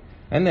away,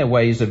 and their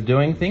ways of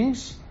doing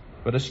things.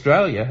 But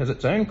Australia has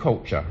its own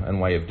culture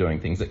and way of doing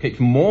things that keeps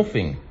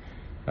morphing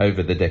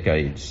over the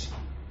decades.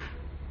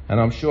 And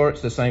I'm sure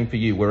it's the same for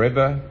you.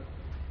 Wherever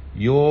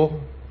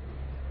your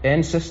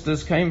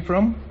ancestors came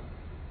from,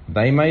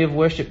 they may have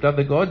worshipped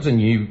other gods,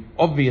 and you,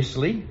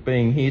 obviously,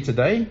 being here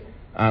today,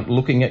 aren't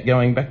looking at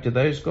going back to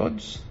those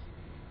gods.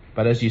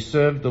 But as you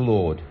serve the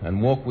Lord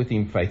and walk with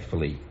Him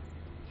faithfully,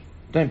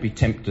 don't be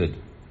tempted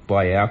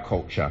by our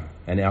culture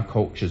and our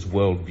culture's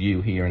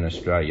worldview here in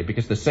Australia,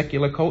 because the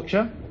secular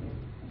culture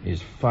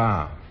is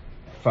far,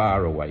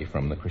 far away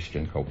from the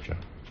Christian culture.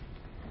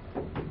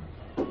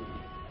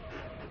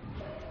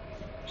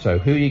 So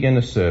who are you going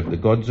to serve? The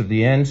gods of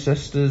the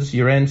ancestors,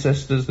 your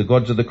ancestors, the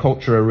gods of the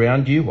culture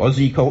around you,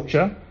 Aussie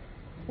culture,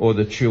 or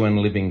the true and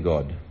living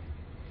God?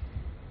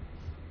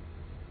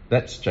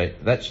 That's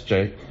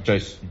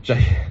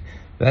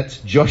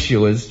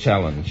Joshua's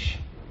challenge.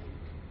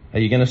 Are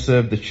you going to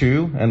serve the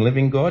true and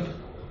living God?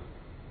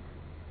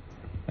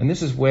 And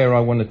this is where I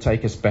want to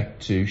take us back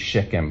to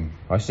Shechem.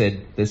 I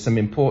said there's some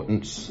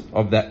importance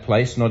of that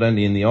place, not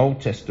only in the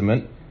Old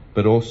Testament,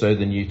 but also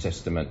the New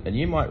Testament. And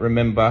you might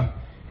remember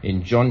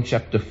in John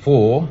chapter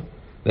 4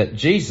 that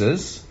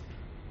Jesus,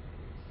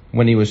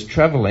 when he was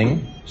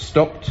travelling,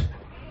 stopped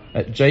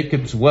at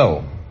Jacob's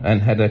well and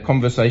had a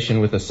conversation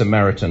with a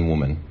Samaritan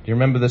woman. Do you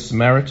remember the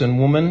Samaritan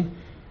woman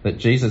that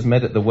Jesus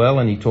met at the well,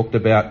 and he talked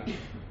about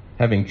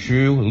having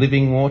true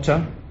living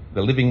water,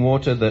 the living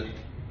water that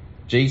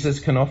Jesus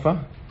can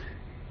offer?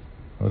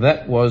 Well,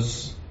 that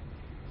was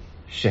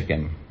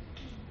Shechem.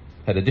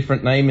 Had a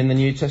different name in the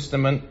New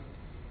Testament,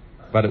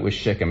 but it was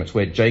Shechem. It's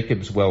where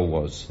Jacob's well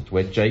was. It's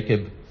where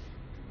Jacob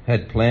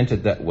had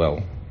planted that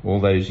well all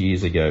those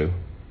years ago.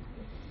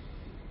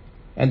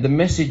 And the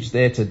message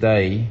there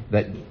today,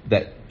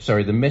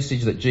 the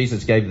message that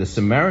Jesus gave the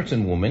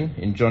Samaritan woman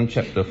in John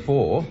chapter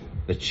 4,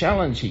 the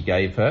challenge he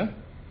gave her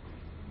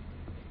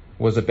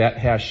was about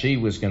how she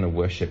was going to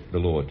worship the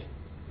Lord,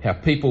 how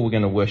people were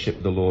going to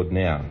worship the Lord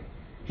now.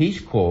 His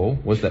call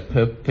was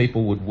that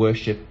people would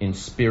worship in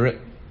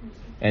spirit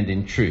and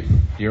in truth.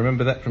 Do you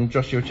remember that from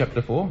Joshua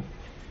chapter 4?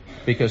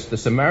 Because the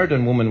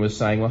Samaritan woman was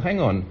saying, well,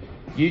 hang on,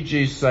 you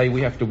Jews say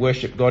we have to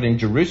worship God in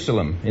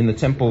Jerusalem, in the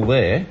temple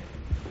there.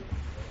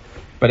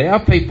 But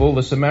our people,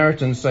 the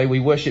Samaritans, say we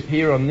worship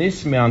here on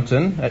this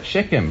mountain at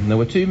Shechem. There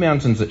were 2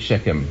 mountains at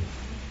Shechem.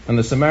 And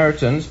the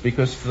Samaritans,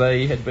 because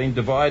they had been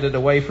divided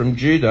away from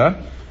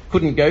Judah,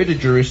 couldn't go to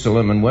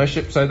Jerusalem and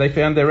worship, so they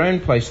found their own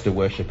place to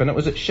worship. And it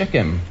was at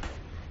Shechem.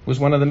 It was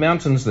one of the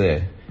mountains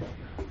there.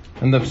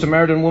 And the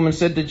Samaritan woman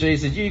said to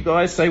Jesus, you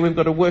guys say we've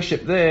got to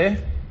worship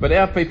there, but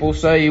our people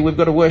say we've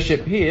got to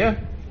worship here.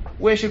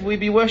 Where should we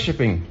be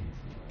worshipping?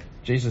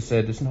 Jesus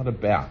said, it's not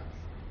about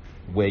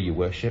where you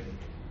worship.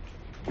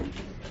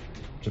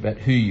 It's about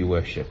who you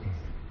worship.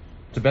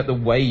 It's about the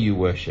way you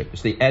worship.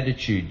 It's the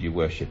attitude you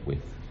worship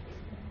with.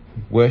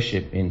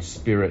 Worship in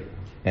spirit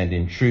and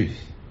in truth,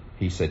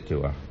 he said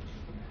to her.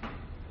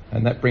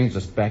 And that brings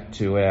us back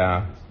to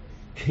our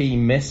key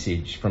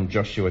message from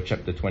Joshua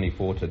chapter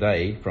 24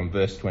 today, from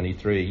verse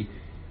 23,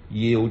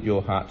 yield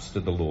your hearts to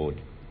the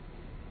Lord.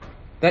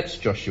 That's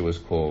Joshua's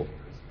call.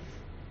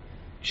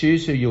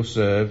 Choose who you'll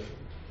serve.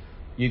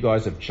 You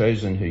guys have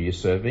chosen who you're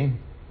serving.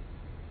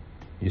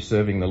 You're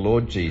serving the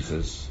Lord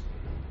Jesus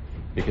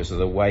because of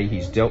the way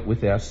he's dealt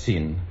with our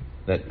sin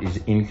that is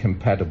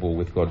incompatible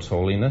with God's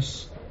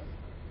holiness.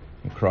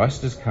 And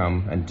Christ has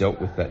come and dealt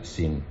with that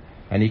sin.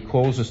 And he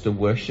calls us to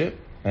worship,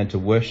 and to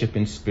worship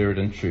in spirit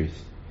and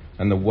truth.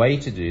 And the way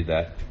to do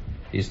that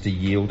is to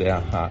yield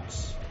our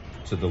hearts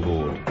to the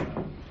Lord.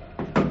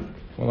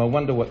 Well, I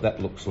wonder what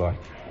that looks like.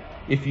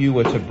 If you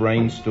were to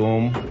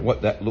brainstorm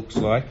what that looks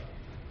like,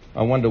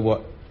 I wonder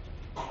what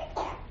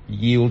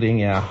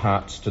yielding our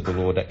hearts to the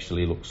Lord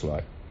actually looks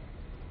like.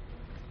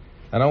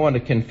 And I want to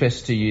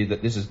confess to you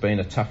that this has been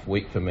a tough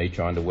week for me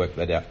trying to work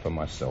that out for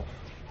myself.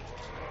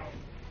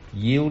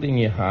 Yielding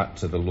your heart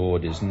to the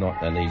Lord is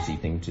not an easy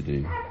thing to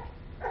do.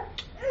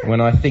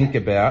 When I think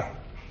about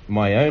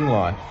my own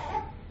life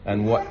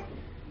and what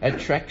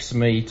attracts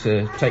me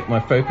to take my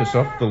focus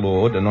off the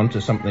Lord and onto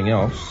something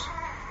else,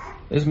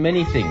 there's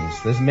many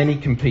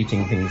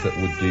competing things that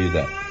would do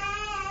that.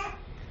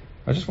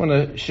 I just want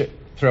to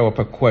throw up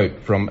a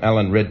quote from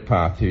Alan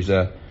Redpath, who's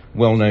a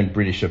well-known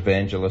British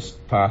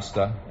evangelist,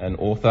 pastor and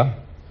author.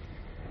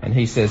 And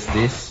he says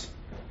this: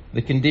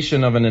 the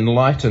condition of an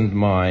enlightened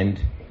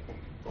mind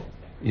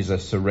is a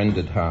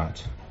surrendered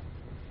heart.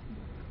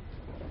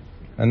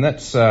 And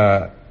that's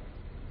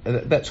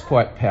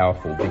quite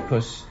powerful,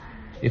 because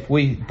if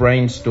we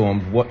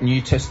brainstormed what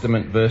New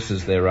Testament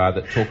verses there are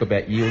that talk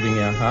about yielding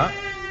our heart,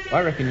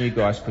 I reckon you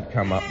guys could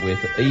come up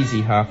with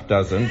easy half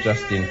dozen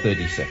just in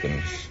 30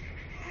 seconds.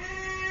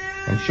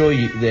 I'm sure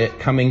they're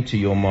coming to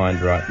your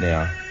mind right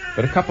now.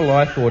 But a couple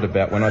I thought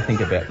about when I think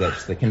about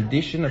this: the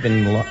condition of an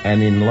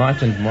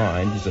enlightened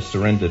mind is a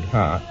surrendered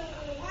heart.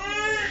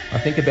 I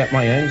think about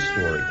my own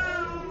story.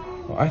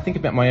 I think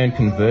about my own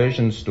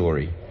conversion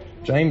story.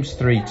 James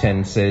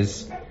 3:10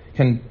 says,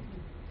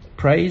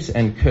 praise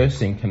and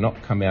cursing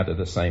cannot come out of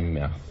the same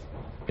mouth.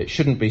 It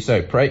shouldn't be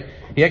so.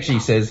 He actually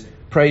says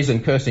praise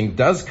and cursing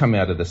does come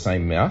out of the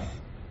same mouth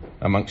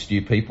amongst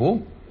you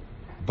people,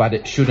 but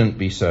it shouldn't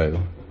be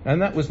so.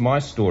 And that was my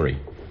story.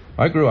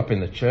 I grew up in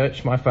the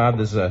church. My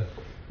father's a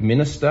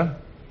minister,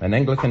 an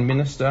Anglican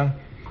minister,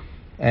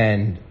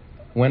 and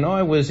when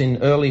I was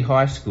in early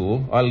high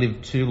school, I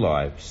lived two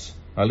lives.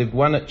 I lived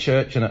one at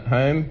church and at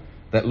home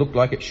that looked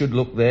like it should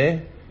look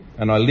there,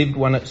 and I lived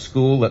one at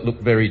school that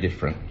looked very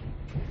different.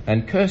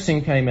 And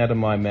cursing came out of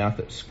my mouth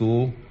at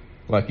school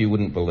like you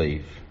wouldn't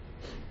believe.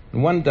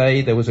 And one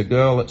day there was a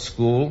girl at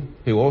school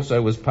who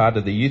also was part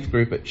of the youth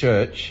group at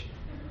church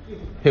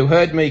who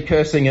heard me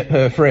cursing at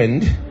her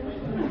friend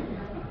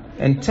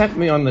and tapped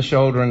me on the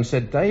shoulder and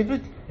said,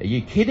 "David, are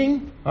you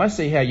kidding? I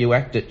see how you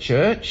act at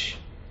church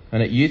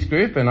and at youth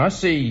group, and I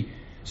see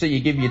you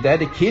give your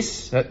dad a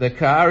kiss at the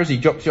car as he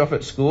drops you off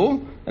at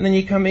school, and then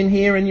you come in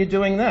here and you're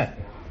doing that."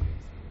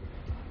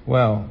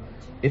 Well,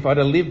 if I'd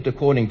have lived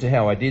according to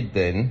how I did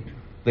then,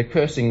 the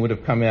cursing would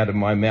have come out of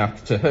my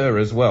mouth to her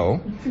as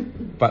well,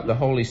 but the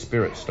Holy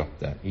Spirit stopped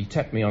that. He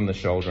tapped me on the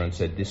shoulder and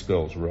said, "This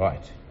girl's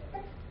right.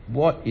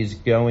 What is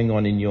going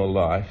on in your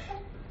life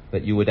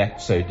that you would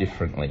act so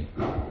differently?"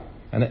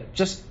 And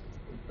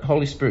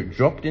Holy Spirit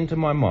dropped into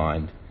my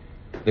mind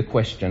the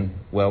question,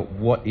 well,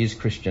 what is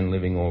Christian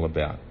living all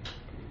about?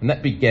 And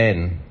that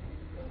began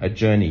a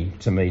journey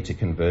to me to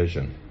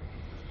conversion.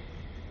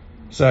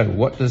 So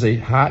what does a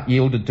heart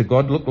yielded to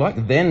God look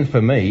like? Then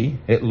for me,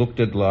 it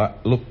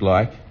looked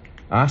like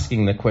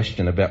asking the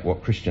question about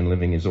what Christian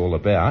living is all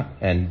about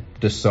and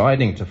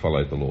deciding to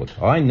follow the Lord.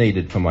 I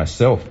needed for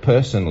myself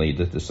personally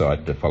to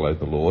decide to follow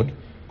the Lord,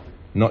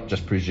 not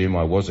just presume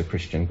I was a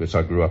Christian because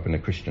I grew up in a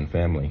Christian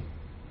family.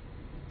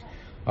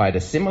 I had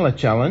a similar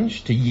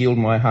challenge to yield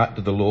my heart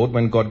to the Lord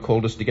when God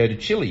called us to go to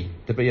Chile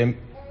to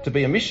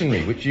be a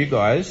missionary, which you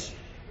guys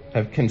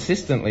have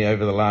consistently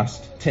over the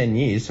last 10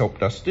 years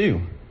helped us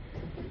do.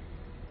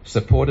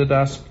 Supported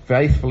us,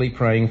 faithfully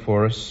praying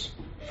for us,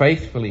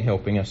 faithfully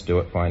helping us do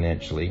it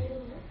financially.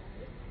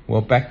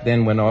 Well, back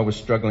then when I was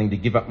struggling to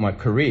give up my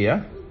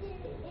career,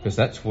 because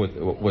that's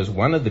what was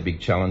one of the big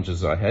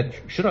challenges I had,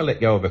 should I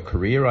let go of a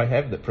career I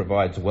have that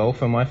provides well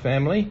for my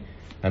family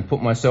and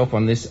put myself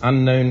on this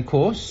unknown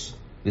course,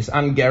 this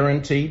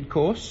unguaranteed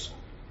course?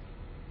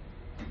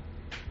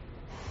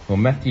 Well,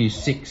 Matthew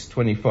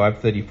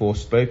 6:25-34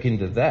 spoke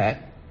into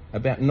that,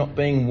 about not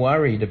being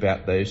worried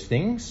about those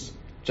things.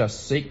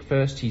 Just seek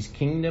first his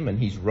kingdom and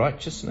his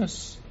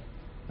righteousness,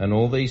 and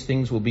all these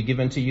things will be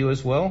given to you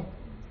as well.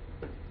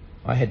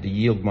 I had to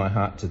yield my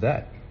heart to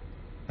that.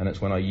 And it's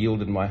when I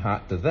yielded my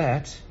heart to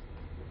that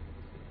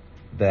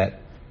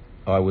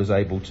I was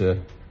able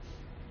to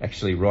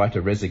actually write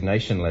a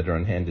resignation letter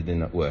and hand it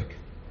in at work.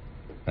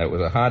 It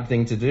was a hard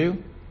thing to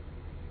do,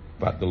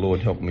 but the Lord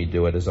helped me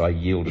do it as I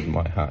yielded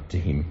my heart to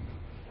him.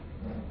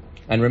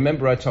 And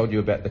remember I told you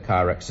about the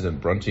car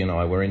accident Bronte and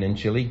I were in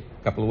Chile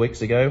a couple of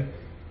weeks ago,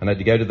 and I had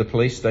to go to the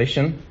police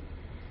station?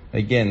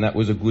 Again, that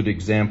was a good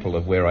example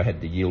of where I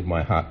had to yield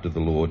my heart to the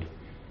Lord.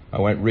 I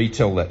won't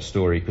retell that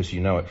story because you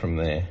know it from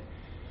there.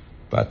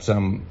 But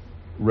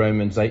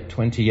Romans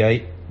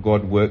 8:28,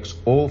 God works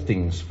all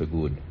things for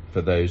good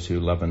for those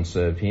who love and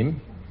serve him.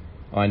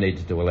 I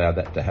needed to allow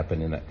that to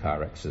happen in that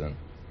car accident.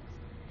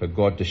 For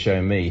God to show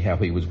me how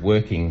he was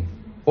working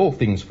all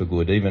things for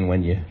good, even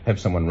when you have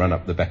someone run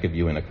up the back of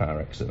you in a car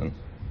accident.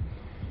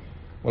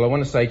 Well, I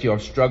want to say to you,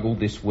 I've struggled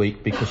this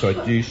week because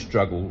I do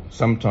struggle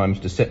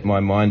sometimes to set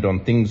my mind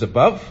on things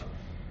above,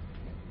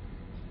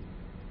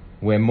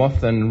 where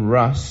moth and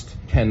rust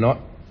cannot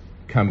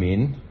come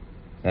in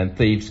and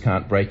thieves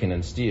can't break in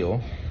and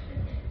steal.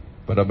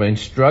 But I've been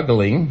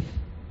struggling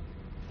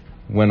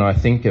when I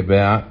think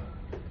about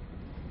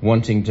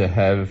wanting to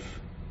have,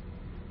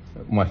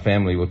 my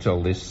family will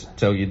tell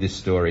you this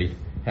story,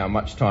 how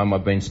much time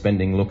I've been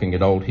spending looking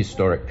at old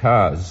historic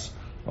cars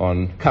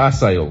on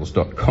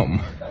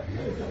carsales.com.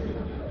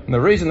 And the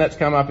reason that's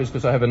come up is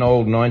because I have an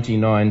old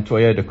 99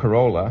 Toyota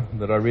Corolla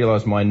that I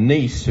realised my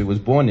niece, who was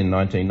born in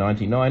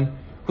 1999,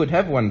 could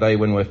have one day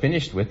when we're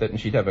finished with it, and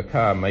she'd have a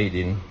car made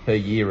in her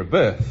year of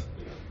birth.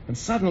 And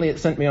suddenly it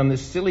sent me on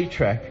this silly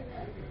track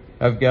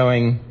of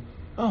going,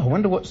 I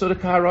wonder what sort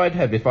of car I'd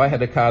have if I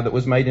had a car that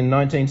was made in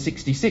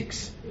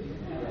 1966.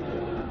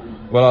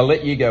 Well, I'll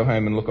let you go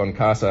home and look on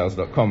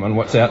carsales.com and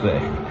what's out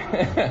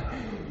there.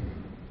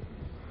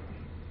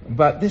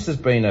 But this has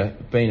been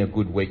a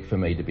good week for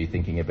me to be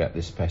thinking about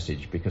this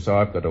passage, because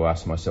I've got to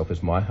ask myself,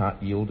 is my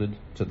heart yielded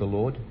to the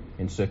Lord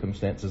in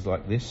circumstances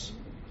like this?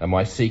 Am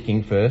I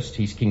seeking first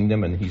his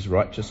kingdom and his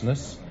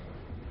righteousness?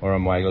 Or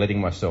am I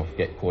letting myself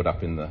get caught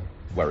up in the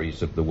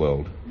worries of the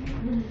world?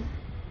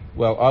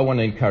 Well, I want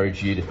to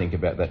encourage you to think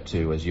about that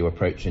too as you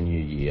approach a new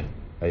year.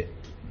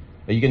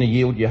 Are you going to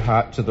yield your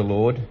heart to the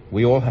Lord?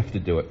 We all have to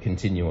do it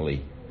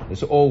continually.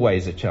 There's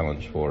always a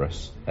challenge for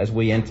us as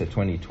we enter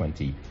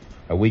 2020.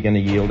 Are we going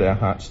to yield our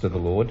hearts to the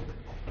Lord?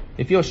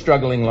 If you're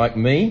struggling like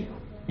me,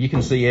 you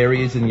can see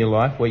areas in your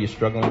life where you're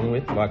struggling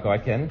with, like I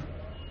can.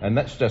 And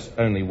that's just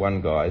only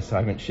one, guys. I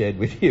haven't shared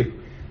with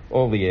you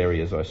all the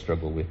areas I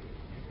struggle with.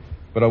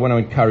 But I want to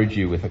encourage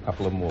you with a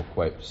couple of more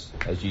quotes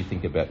as you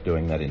think about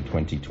doing that in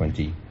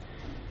 2020.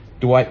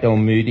 Dwight L.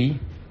 Moody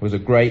was a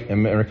great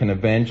American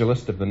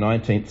evangelist of the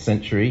 19th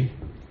century,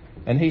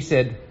 and he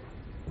said,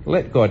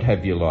 "Let God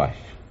have your life.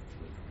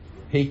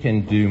 He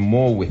can do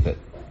more with it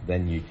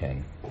than you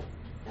can."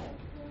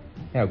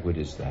 How good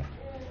is that?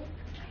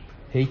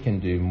 He can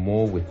do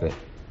more with it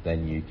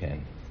than you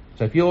can.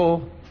 So if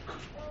you're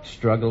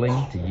struggling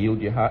to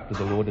yield your heart to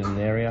the Lord in an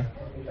area,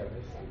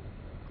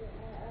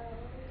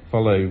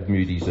 follow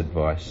Moody's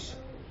advice.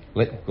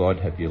 Let God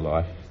have your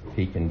life.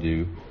 He can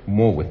do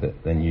more with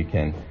it than you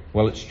can.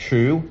 Well, it's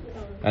true,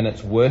 and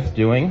it's worth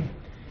doing.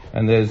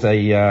 And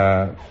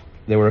there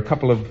were a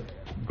couple of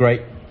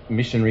great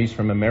missionaries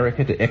from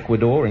America to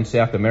Ecuador in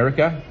South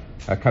America,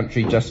 a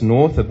country just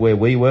north of where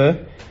we were.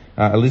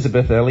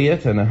 Elizabeth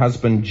Elliot and her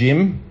husband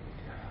Jim.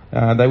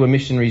 They were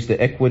missionaries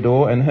to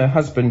Ecuador, and her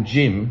husband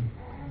Jim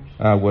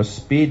was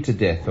speared to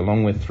death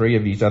along with 3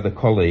 of his other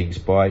colleagues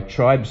by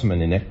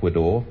tribesmen in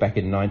Ecuador back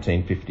in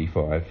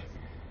 1955.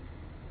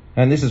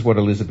 And this is what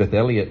Elizabeth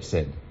Elliot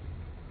said,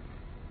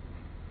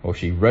 or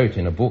she wrote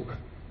in a book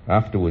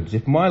afterwards: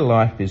 "If my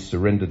life is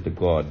surrendered to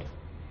God,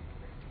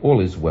 all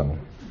is well.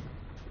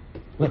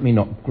 Let me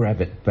not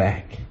grab it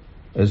back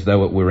as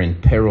though it were in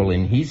peril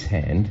in his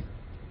hand,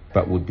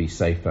 but would be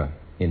safer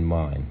in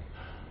mine."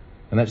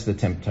 And that's the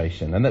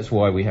temptation. And that's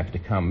why we have to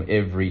come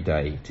every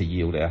day to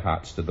yield our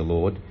hearts to the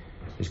Lord,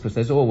 is because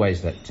there's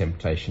always that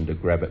temptation to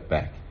grab it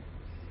back,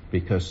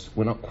 because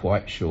we're not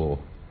quite sure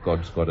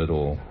God's got it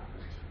all.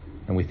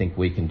 And we think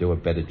we can do a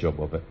better job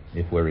of it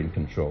if we're in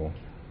control.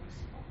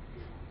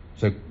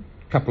 So,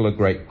 a couple of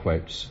great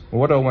quotes.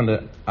 What I want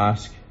to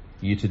ask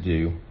you to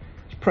do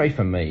is pray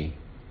for me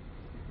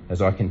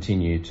as I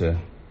continue to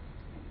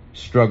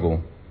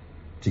struggle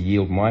to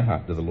yield my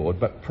heart to the Lord,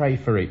 but pray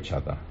for each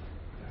other.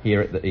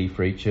 Here at the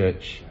E-Free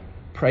Church,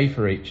 pray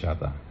for each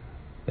other,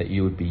 that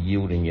you would be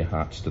yielding your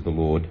hearts to the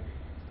Lord,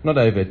 not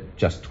over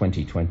just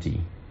 2020,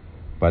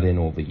 but in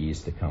all the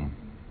years to come.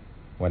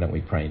 Why don't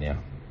we pray now?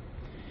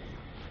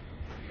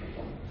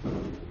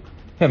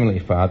 Heavenly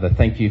Father,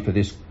 thank you for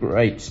this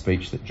great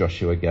speech that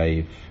Joshua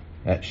gave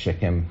at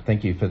Shechem.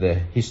 Thank you for the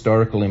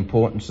historical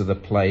importance of the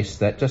place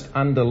that just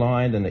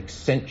underlined and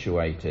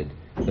accentuated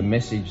the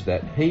message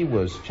that he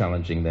was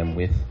challenging them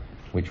with,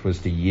 which was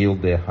to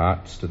yield their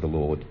hearts to the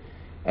Lord.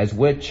 As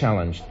we're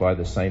challenged by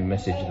the same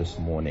message this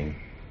morning,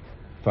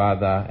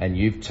 Father, and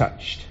you've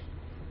touched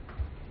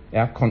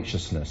our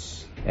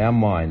consciousness, our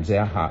minds,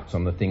 our hearts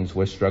on the things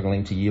we're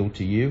struggling to yield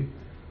to you,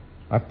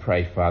 I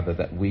pray, Father,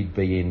 that we'd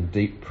be in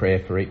deep prayer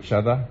for each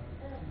other,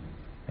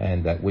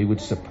 and that we would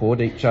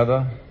support each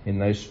other in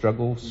those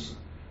struggles,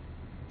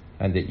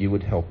 and that you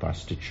would help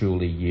us to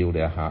truly yield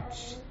our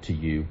hearts to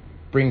you.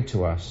 Bring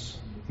to us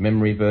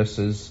memory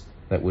verses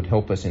that would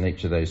help us in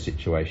each of those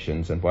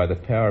situations, and by the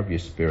power of your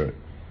Spirit,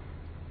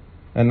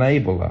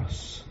 enable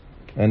us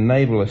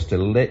to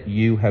let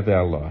you have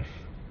our life,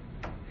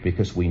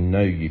 because we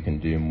know you can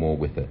do more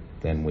with it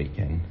than we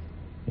can.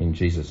 In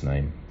Jesus'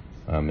 name,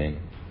 amen.